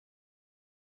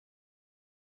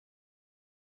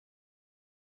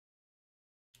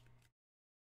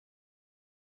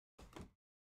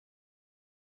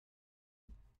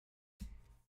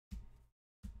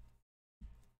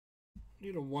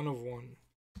 Need a 1 of 1.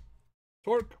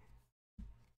 Torque.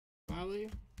 Valley.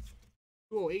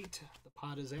 208. The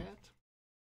pot is at.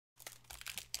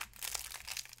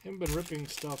 Haven't been ripping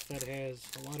stuff that has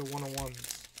a lot of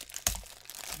 101s.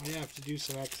 I have to do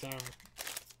some XR.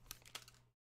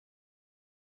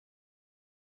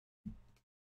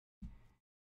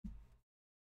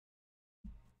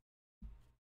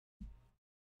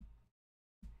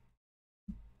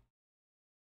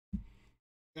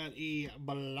 Got a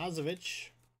Blazovic,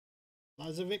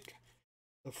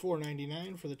 the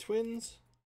 $4.99 for the Twins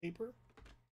paper.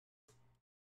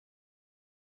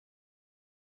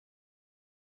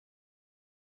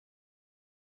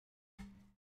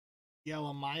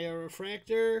 Yalamaya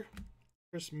refractor,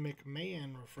 Chris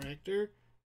McMahon refractor,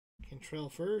 Cantrell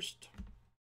first.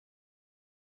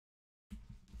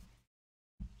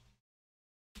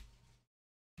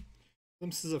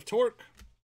 Glimpses of Torque.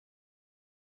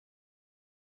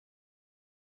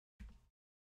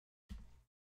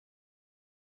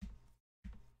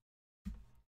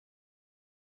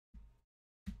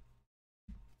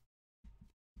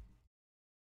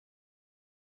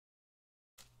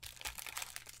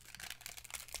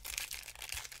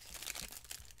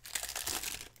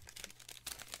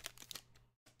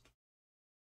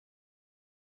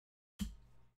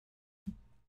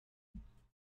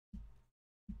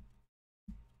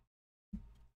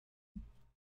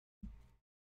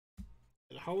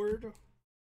 Howard.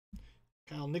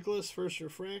 Kyle Nicholas, first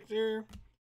refractor.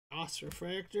 Os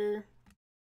refractor.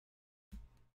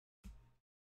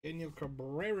 Daniel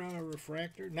Cabrera,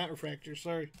 refractor. Not refractor,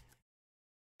 sorry.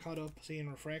 Caught up seeing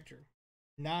refractor.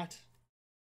 Not.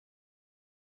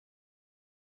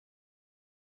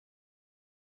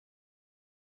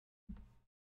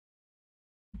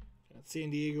 San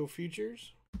Diego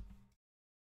Futures.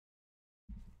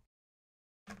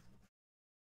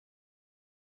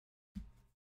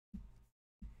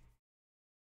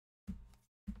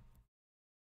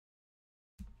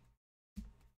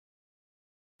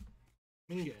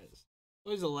 Minguez.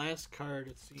 Always the last card,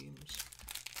 it seems.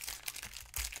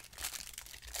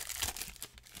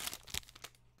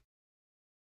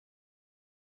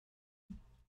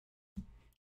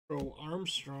 Bro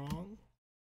Armstrong.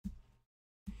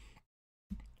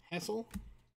 Hessel.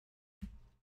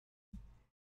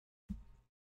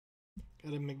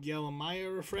 Got a Miguel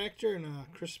Amaya refractor and a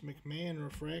Chris McMahon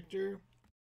refractor.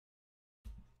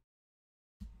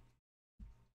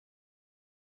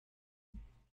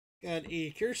 Got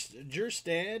a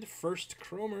Jerstad first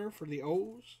chromer for the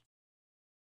O's.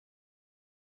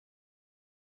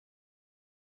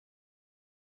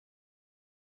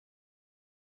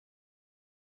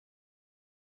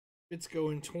 It's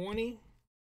going 20.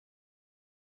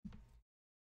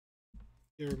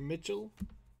 Here, Mitchell.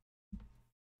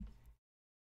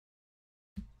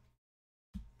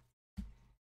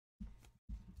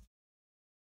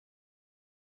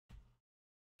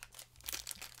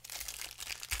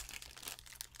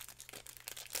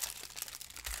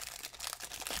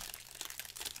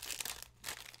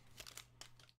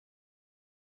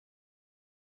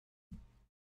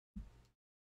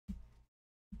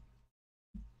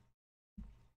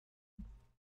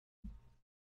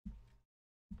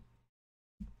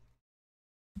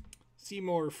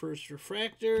 Seymour first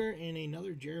refractor and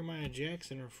another Jeremiah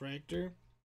Jackson refractor.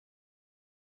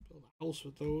 Build a house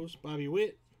with those. Bobby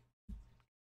Witt.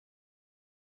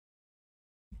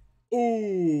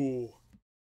 Ooh.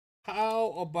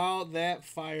 How about that,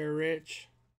 Fire Rich?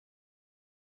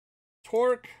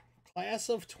 Torque, class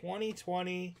of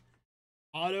 2020,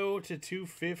 auto to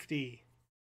 250.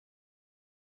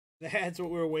 That's what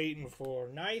we're waiting for.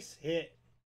 Nice hit.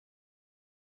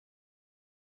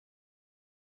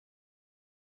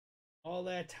 All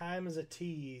that time is a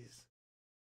tease.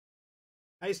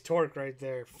 Nice Torque right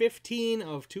there. 15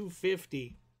 of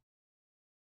 250.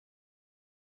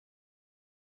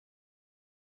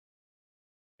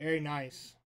 Very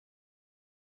nice.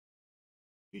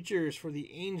 Futures for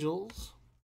the Angels.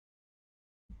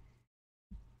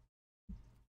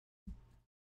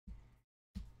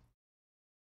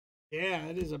 Yeah,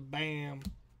 it is a bam.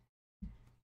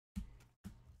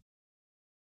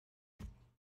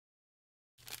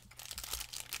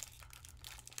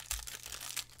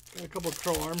 Got a couple of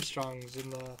Crow Armstrongs in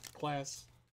the class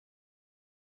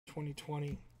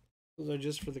 2020. Those are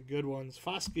just for the good ones.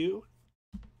 Foscue.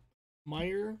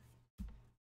 Meyer.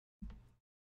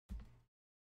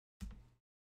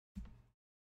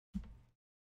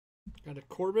 Got a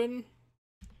Corbin.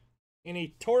 And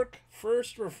a Torque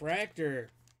first refractor.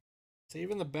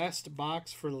 Saving the best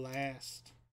box for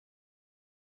last.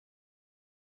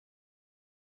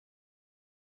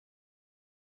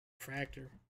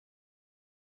 Refractor.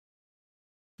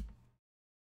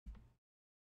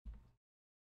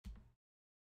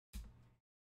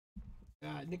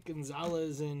 Got Nick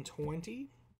Gonzalez in 20.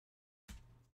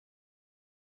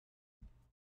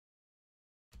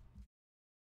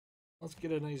 Let's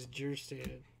get a nice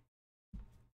Jerstad.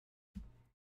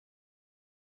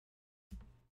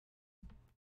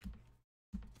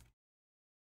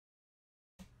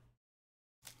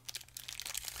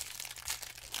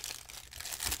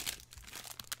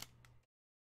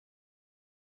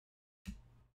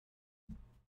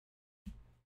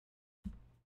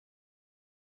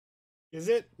 Is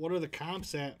it? What are the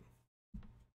comps at?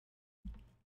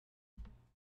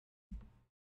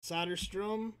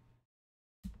 Soderstrom.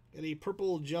 Got a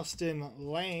purple Justin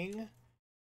Lang.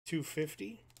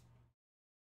 250.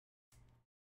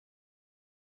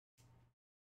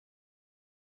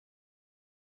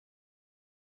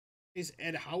 Nice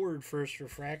Ed Howard first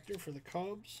refractor for the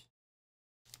Cubs.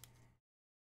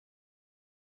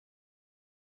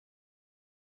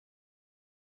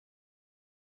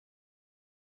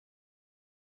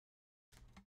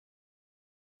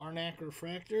 Arnak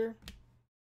refractor.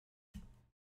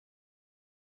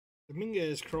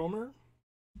 Dominguez Cromer.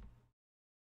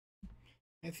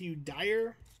 Matthew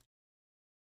Dyer.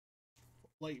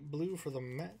 Light blue for the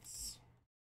Mets.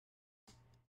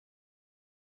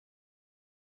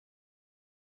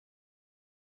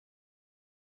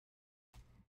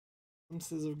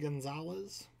 Glimpses of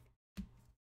Gonzalez.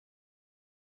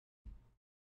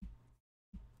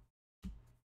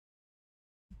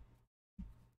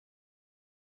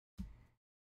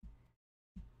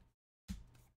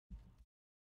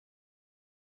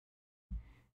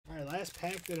 All right, last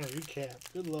pack, then a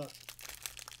recap. Good luck.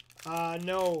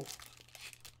 No.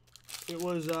 It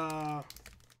was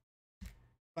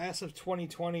class of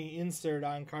 2020 insert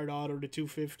on card auto to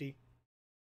 250.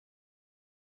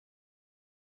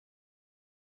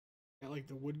 Got like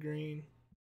the wood grain.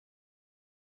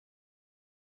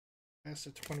 Class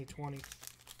of 2020.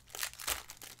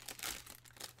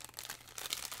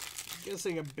 I'm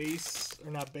guessing a base,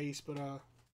 or not base, but a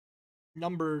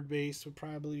numbered base would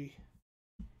probably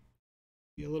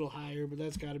be a little higher, but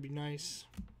that's got to be nice.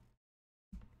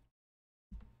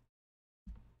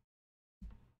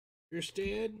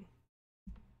 Erstad.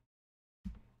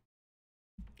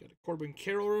 Got a Corbin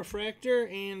Carroll refractor,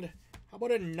 and how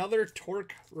about another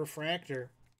Torque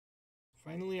refractor?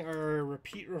 Finally, our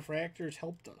repeat refractors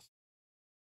helped us.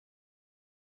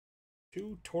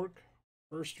 2 Torque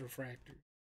first refractors.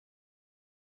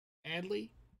 Adley.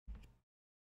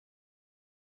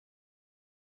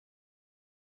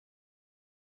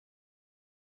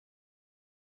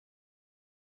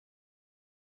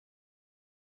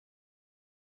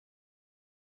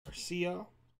 Garcia.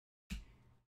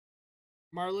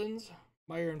 Marlins.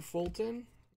 Meyer and Fulton.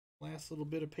 Last little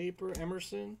bit of paper.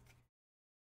 Emerson.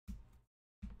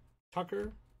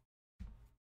 Tucker.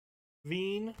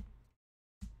 Veen.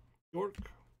 York.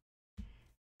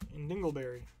 And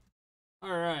Dingleberry.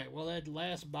 Alright, well that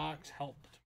last box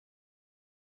helped.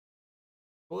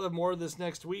 We'll have more of this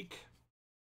next week.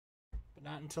 But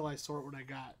not until I sort what I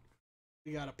got.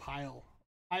 We got a pile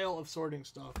of sorting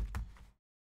stuff.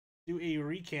 Do a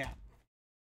recap.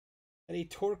 Got a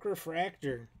Torque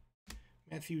refractor.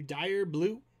 Matthew Dyer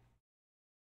blue.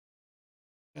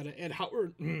 Got an Ed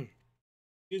Howard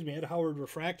Ed Howard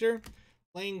refractor.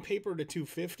 Laying paper to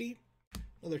 250.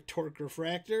 Another Torque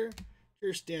refractor.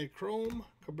 Erstad chrome.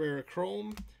 Cabrera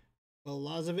chrome.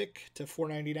 Lazovic to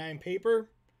 499 paper.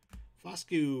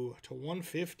 Foscue to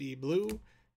 150 blue.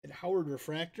 Ed Howard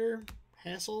refractor.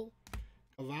 Hassel.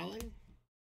 Cavalli.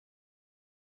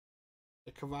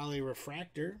 The Cavalli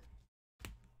refractor.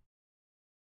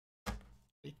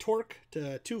 A Torque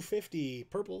to 250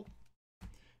 purple.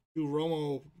 To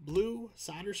Romo blue.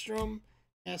 Soderstrom.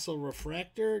 Hassel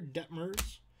refractor.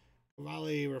 Detmers.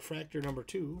 Cavalli refractor number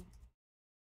 2.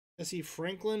 Jesse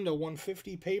Franklin to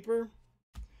 150 paper.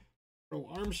 Pro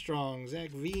Armstrong. Zach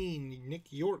Veen.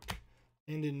 Nick York.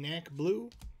 And in Knack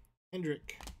blue.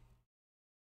 Hendrick.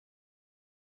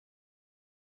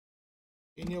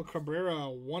 Daniel Cabrera,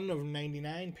 1 of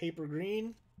 99, paper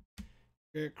green.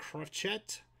 Eric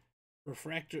Crochet,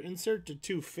 refractor insert to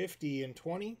 250 and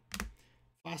 20.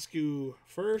 Foscue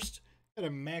first. Got a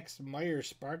Max Meyer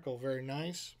sparkle, very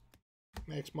nice.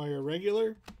 Max Meyer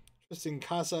regular. Tristan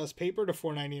Casas paper to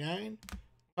 499.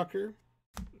 Tucker.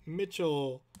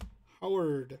 Mitchell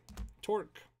Howard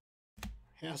Torque.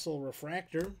 Hassel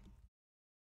refractor.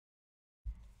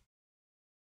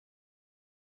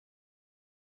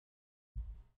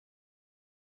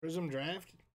 Prizm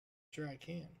Draft? Sure I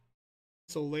can.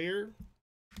 So Layer.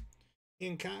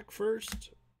 Hancock first.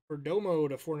 Perdomo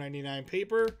to 499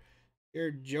 paper.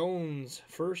 Jared Jones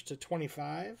first to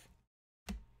 25.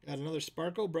 Got another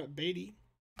Sparkle. Brett Beatty.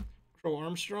 Crow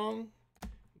Armstrong.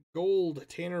 Gold.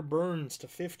 Tanner Burns to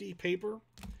 50 paper.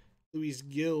 Luis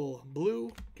Gill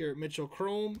blue. Garrett Mitchell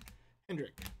chrome.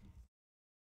 Hendrick.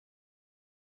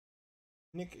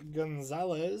 Nick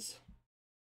Gonzalez.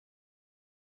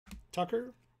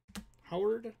 Tucker.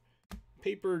 Howard.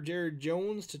 Paper Jared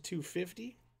Jones to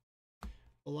 250.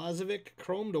 Lazovic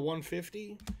chrome to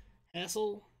 150.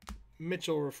 Hassel.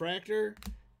 Mitchell refractor.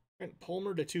 Trent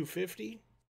Palmer to 250.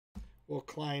 Will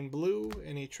Klein blue.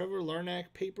 And a Trevor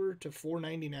Larnach paper to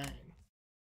 499.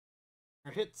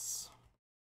 Our hits.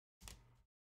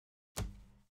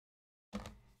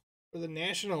 For the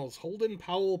Nationals, Holden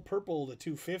Powell purple to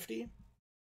 250.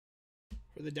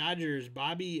 For the Dodgers,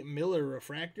 Bobby Miller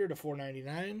refractor to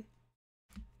 499.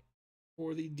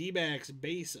 For the D-backs,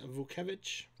 base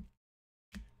Vukovic.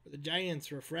 For the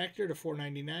Giants, Refractor to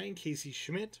 499, Casey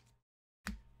Schmidt.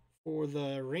 For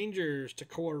the Rangers,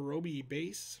 Takor Roby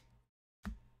base.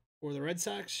 For the Red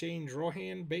Sox, Shane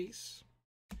Drohan base.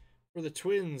 For the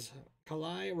Twins,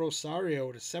 Kalai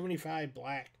Rosario to 75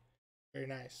 black. Very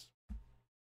nice.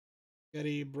 Got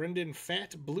a Brendan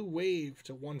Fat Blue Wave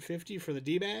to 150 for the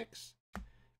D-backs.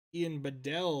 Ian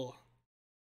Bedell,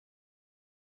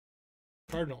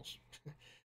 Cardinals.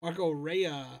 Marco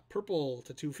Rea, purple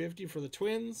to 250 for the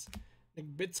Twins. Nick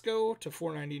Bitsko to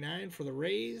 499 for the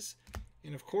Rays.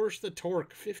 And of course the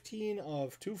Torque, 15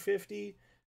 of 250,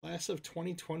 class of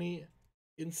 2020,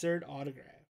 insert autograph.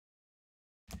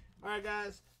 Alright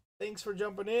guys, thanks for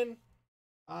jumping in.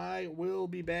 I will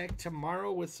be back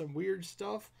tomorrow with some weird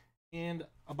stuff and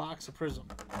a box of Prizm.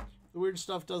 If the weird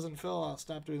stuff doesn't fill, I'll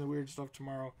stop doing the weird stuff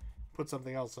tomorrow, put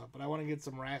something else up. But I want to get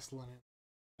some wrestling in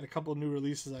and a couple of new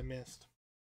releases I missed.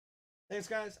 Thanks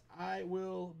guys, I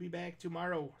will be back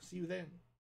tomorrow. See you then.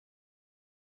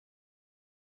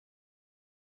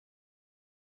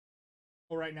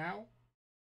 Oh, right now?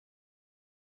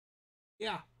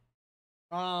 Yeah.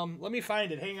 Let me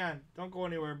find it. Hang on. Don't go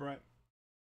anywhere, Brett.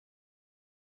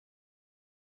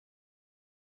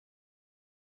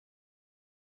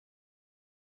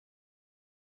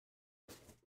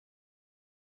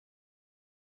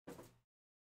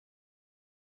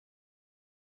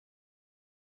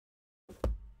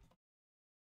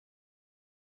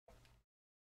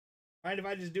 Mind if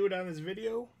I just do it on this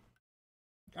video?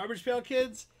 Garbage Pail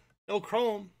Kids? No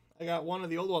Chrome. I got one of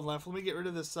the old ones left. Let me get rid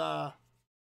of this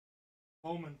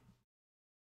Bowman.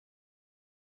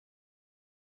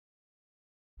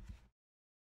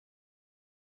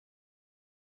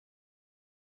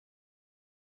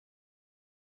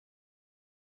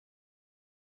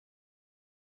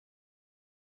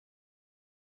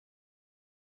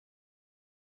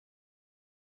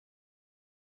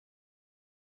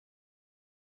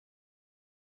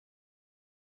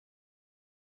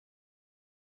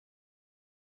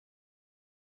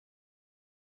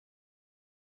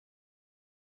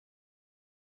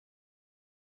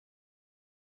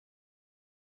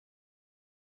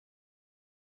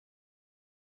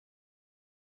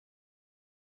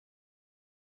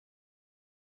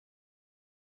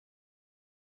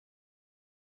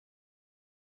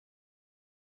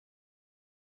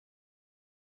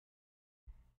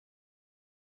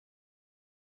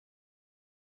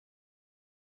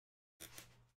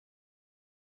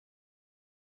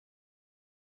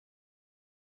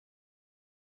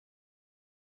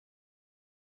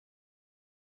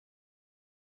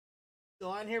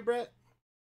 Still on here, Brett?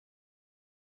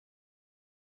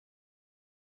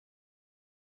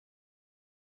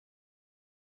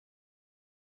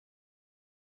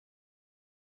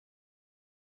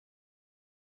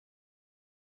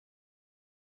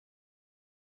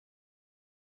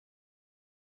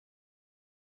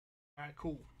 Alright,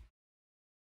 cool.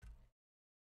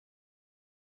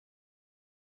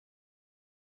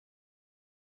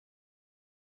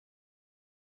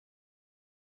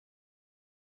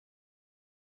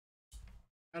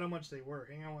 I don't know how much they were.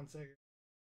 Hang on one second.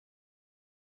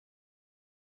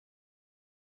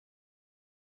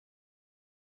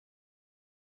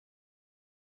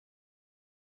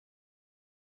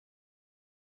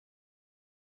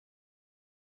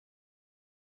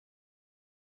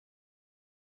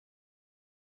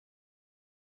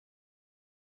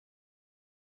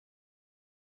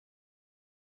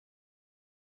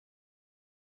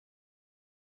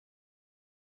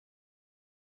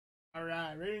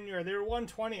 Alright, right in here. They were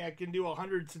 120. I can do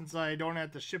 100 since I don't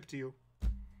have to ship to you. Is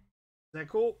that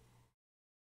cool?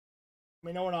 Let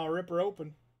me know when I'll rip her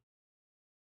open.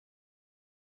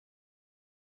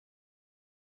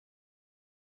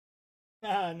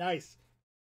 Ah, nice.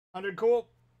 100 cool.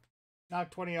 Knock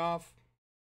 20 off.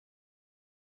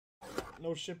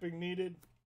 No shipping needed.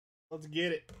 Let's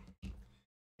get it.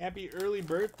 Happy early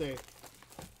birthday.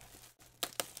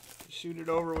 Shoot it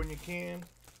over when you can.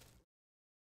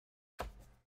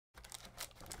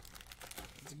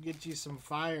 Let's get you some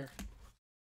fire.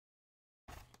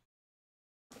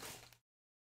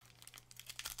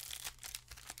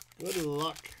 Good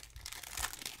luck.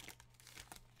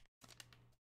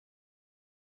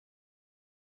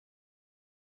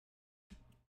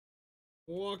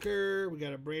 Walker. We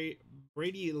got a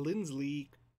Brady Lindsley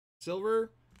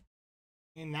silver.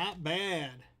 And not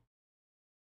bad.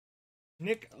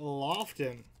 Nick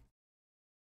Lofton.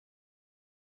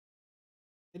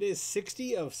 It is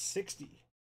 60 of 60.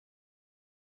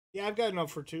 Yeah, I've got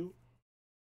enough for two.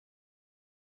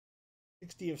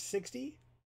 60 of 60.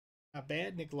 Not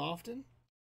bad, Nick Lofton.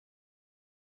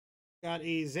 Got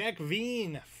a Zach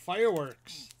Veen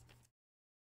Fireworks.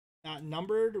 Not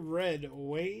numbered. Red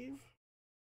Wave.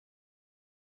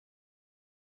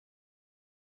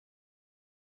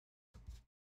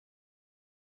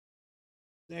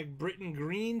 Zach Britton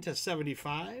green to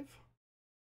 75.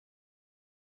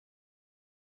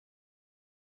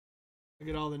 Look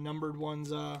at all the numbered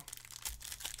ones top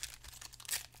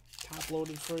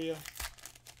loaded for you.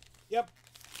 Yep.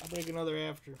 I'll break another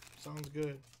after. Sounds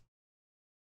good.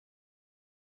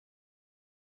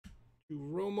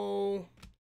 Romo.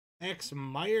 X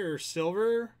Meyer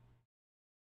silver.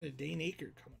 A Dane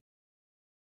Aker coming.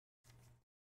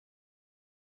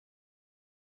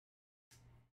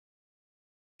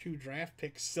 Two draft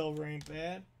picks silver ain't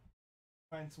bad.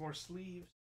 Find some more sleeves.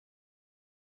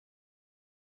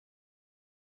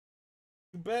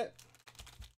 You bet.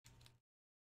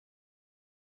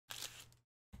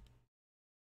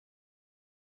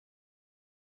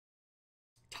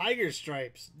 Tiger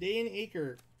Stripes. Dane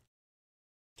Aker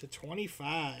to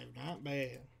 25. Not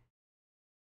bad.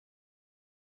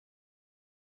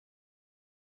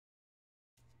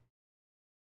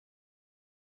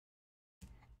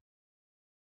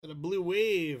 Got a Blue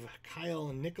Wave. Kyle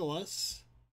Nicholas.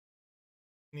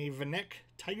 And a Vanek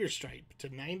Tiger Stripe to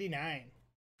 99.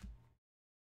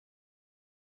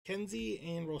 Kenzie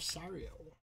and Rosario.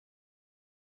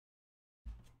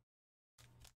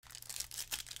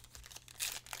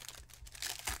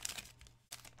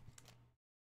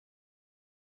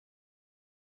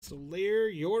 So Lair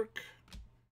York.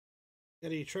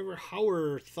 Got a Trevor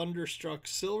Howard Thunderstruck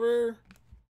silver.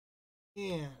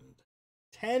 And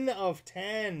 10 of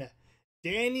 10.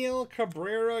 Daniel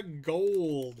Cabrera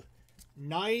gold.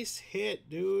 Nice hit,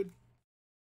 dude.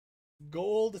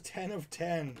 Gold 10 of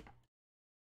 10.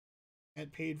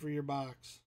 That paid for your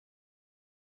box.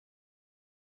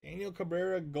 Daniel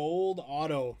Cabrera gold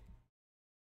auto.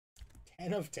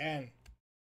 10 of 10.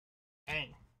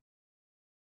 Dang.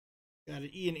 Got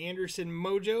an Ian Anderson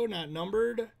mojo, not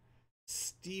numbered.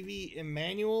 Stevie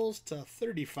Emanuel's to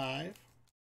 35.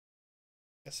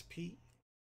 SP.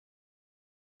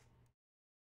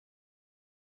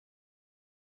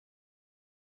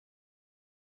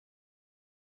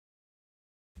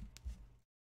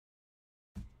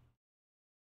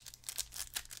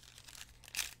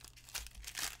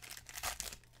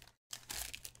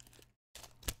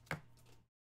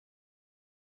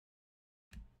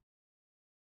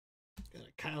 Got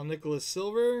a Kyle Nicholas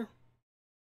silver.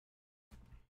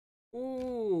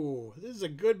 Ooh, this is a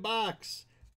good box.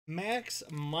 Max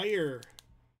Meyer.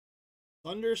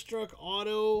 Thunderstruck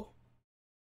auto.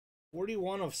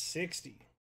 41 of 60.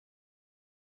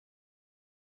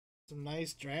 Some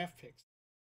nice draft picks.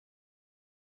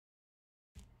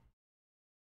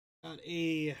 Got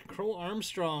a Crow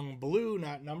Armstrong blue,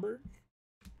 not numbered.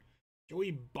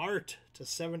 Joey Bart to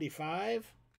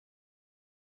 75.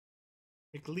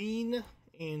 McLean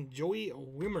and Joey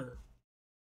Wimmer.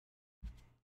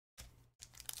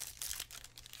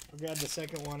 I'll grab the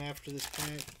second one after this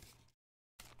pack.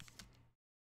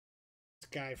 This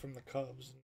guy from the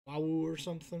Cubs. Wahoo or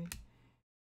something.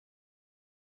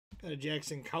 Got a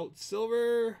Jackson Cout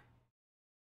silver.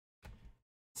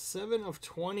 7 of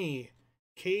 20.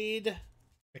 Cade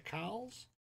McCalls.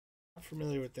 Not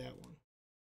familiar with that one.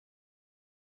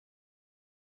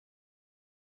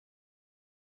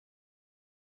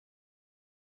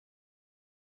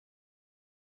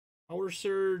 Power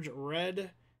Surge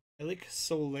red. Elic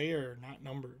Soler, not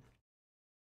numbered.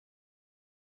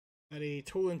 Got a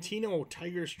Tolentino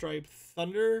Tiger Stripe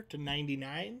Thunder to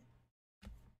 99.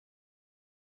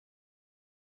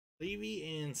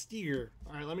 Levy and Steger.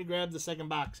 All right, let me grab the second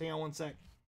box. Hang on one sec.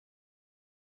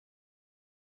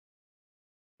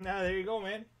 Now, there you go,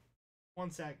 man.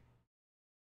 One sec.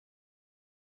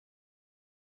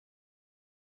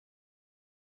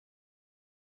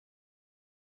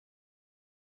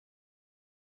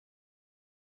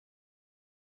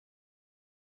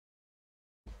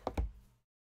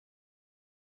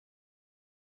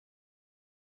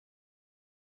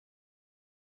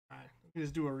 All right, let's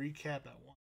just do a recap at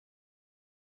once.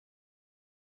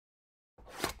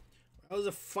 That was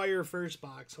a fire first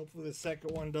box. Hopefully the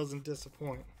second one doesn't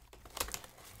disappoint.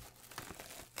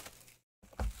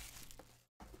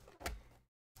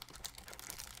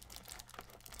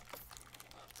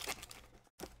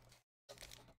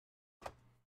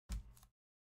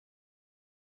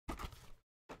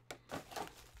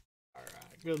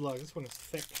 Alright, good luck. This one is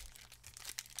thick.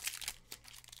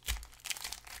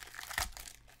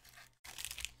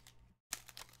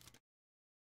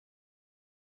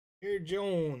 Here,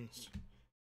 Jones.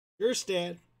 Your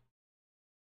stat.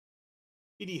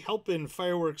 Edie Helpin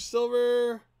Fireworks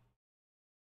Silver.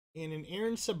 And an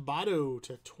Aaron Sabato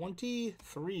to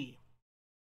 23.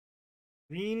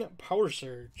 Green Power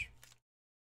Surge.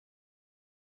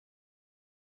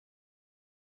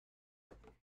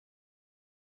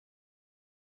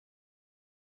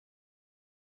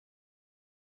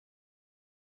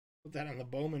 Put that on the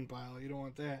Bowman pile. You don't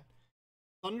want that.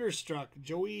 Thunderstruck.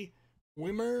 Joey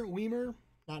Weimer,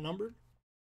 not numbered.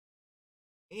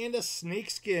 And a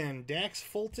Snakeskin. Dax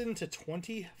Fulton to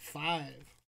 25.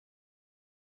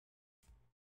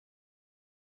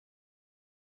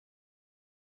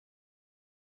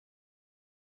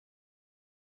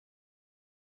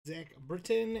 Zach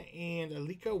Britton and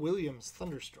Alika Williams,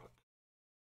 Thunderstruck.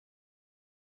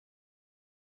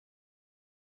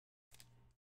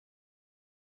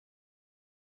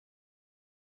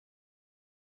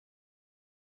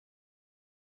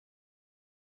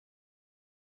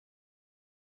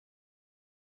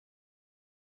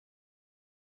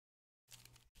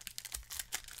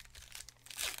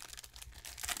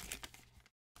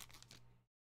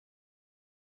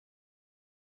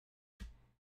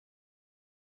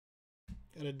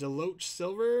 Got a Deloach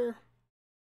Silver.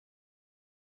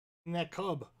 And that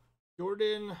Cub.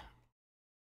 Jordan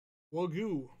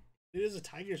Wagyu. It is a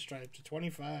Tiger Stripe to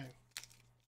 25.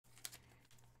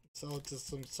 Sell it to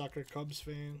some sucker Cubs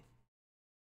fan.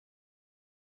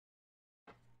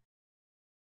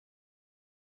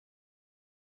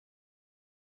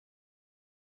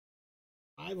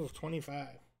 Five of 25.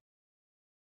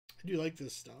 I do like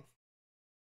this stuff.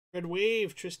 Red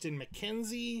Wave, Tristan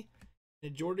McKenzie.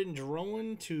 And Jordan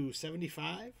Drouin to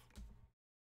 75.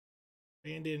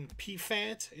 Brandon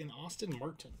Pfat and Austin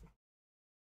Martin.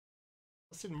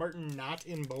 Austin Martin not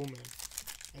in Bowman.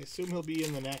 I assume he'll be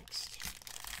in the next.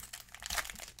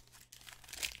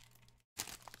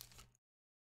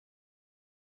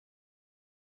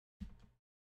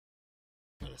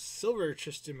 Got a silver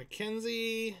Tristan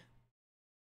McKenzie.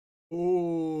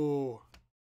 Ooh.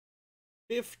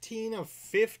 15 of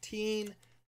 15.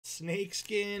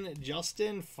 Snakeskin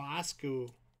Justin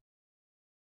Foscue.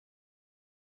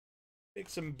 Pick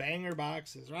some banger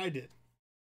boxes. Or I did.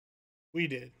 We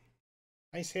did.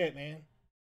 Nice hit, man.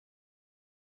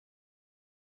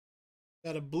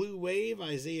 Got a Blue Wave,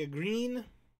 Isaiah Green.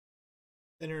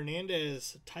 Then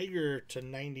Hernandez, Tiger to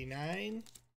 99.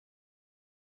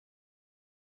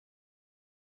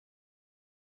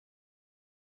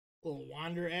 Little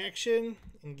Wander action.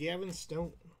 And Gavin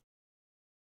Stone.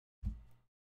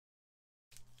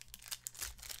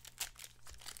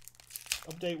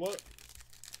 Update what?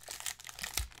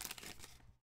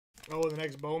 Oh, the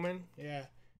next Bowman? Yeah.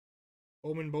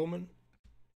 Bowman.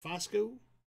 Fosco.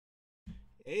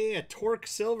 Hey, a Torque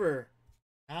Silver.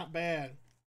 Not bad.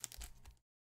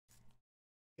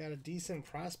 Got a decent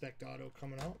prospect auto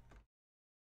coming out.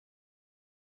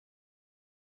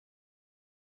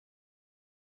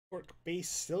 Torque Base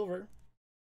Silver.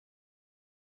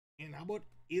 And how about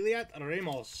Eliot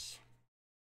Ramos?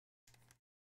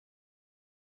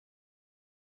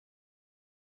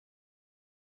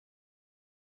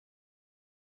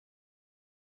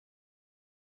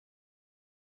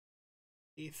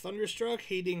 A Thunderstruck,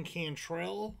 Hayden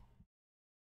Cantrell.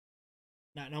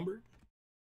 Not numbered.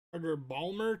 Carter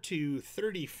Balmer to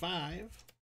 35.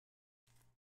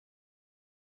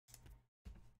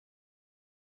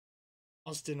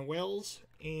 Austin Wells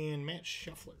and Matt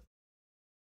Scheffler.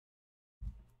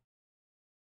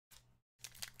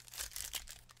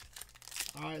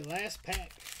 Alright, last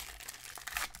pack.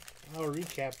 I'll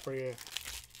recap for you.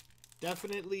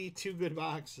 Definitely two good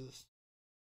boxes.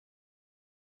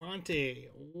 Monte,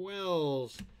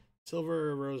 Wells,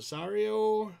 Silver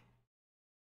Rosario.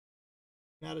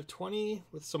 Not a 20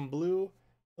 with some blue.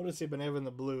 Notice they've been having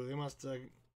the blue. They must have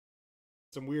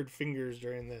some weird fingers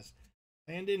during this.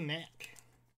 Landon Knack.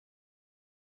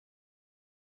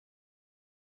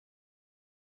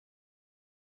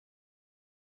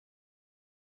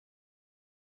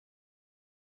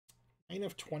 Nine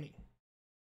of 20.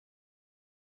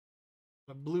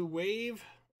 A Blue Wave,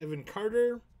 Evan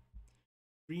Carter.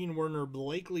 Green Werner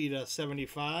Blakely to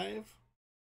 75.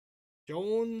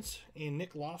 Jones and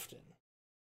Nick Lofton.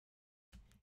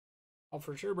 Oh,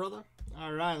 for sure, brother.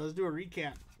 All right, let's do a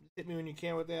recap. Hit me when you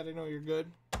can with that. I know you're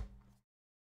good.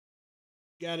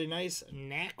 Got a nice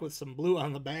Knack with some blue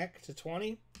on the back to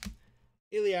 20.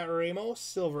 Eliot Ramos,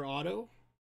 Silver Auto.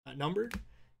 Not numbered.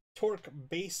 Torque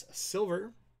Base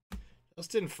Silver.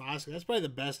 Justin Fosco. That's probably the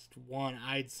best one,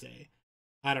 I'd say.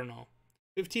 I don't know.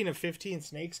 15 of 15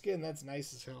 Snakeskin. That's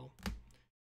nice as hell.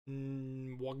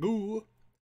 Wagyu.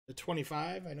 The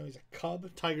 25. I know he's a Cub.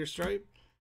 Tiger Stripe.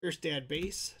 First Dad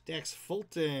Base. Dax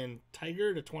Fulton.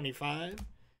 Tiger to 25.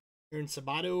 Aaron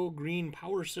Sabato. Green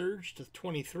Power Surge to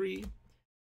 23.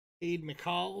 Cade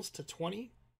McCalls to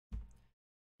 20.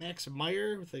 Max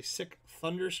Meyer with a sick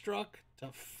Thunderstruck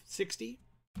to 60.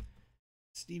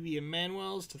 Stevie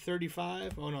Emanuel's to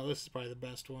 35. Oh no, this is probably the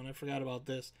best one. I forgot about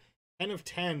this. 10 of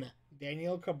 10.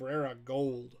 Daniel Cabrera,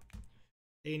 gold.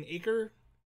 Dane Aker,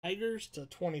 Tigers to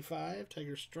 25.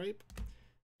 Tiger Stripe.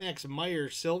 Max Meyer,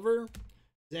 silver.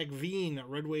 Zach Veen,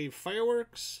 Red Wave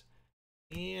Fireworks.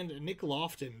 And Nick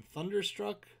Lofton,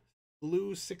 Thunderstruck,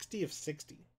 blue, 60 of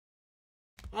 60.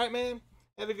 Alright, man.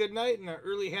 Have a good night and an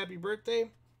early happy birthday.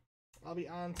 I'll be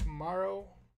on tomorrow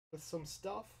with some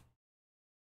stuff.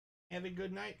 Have a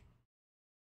good night.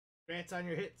 Congrats on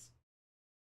your hits.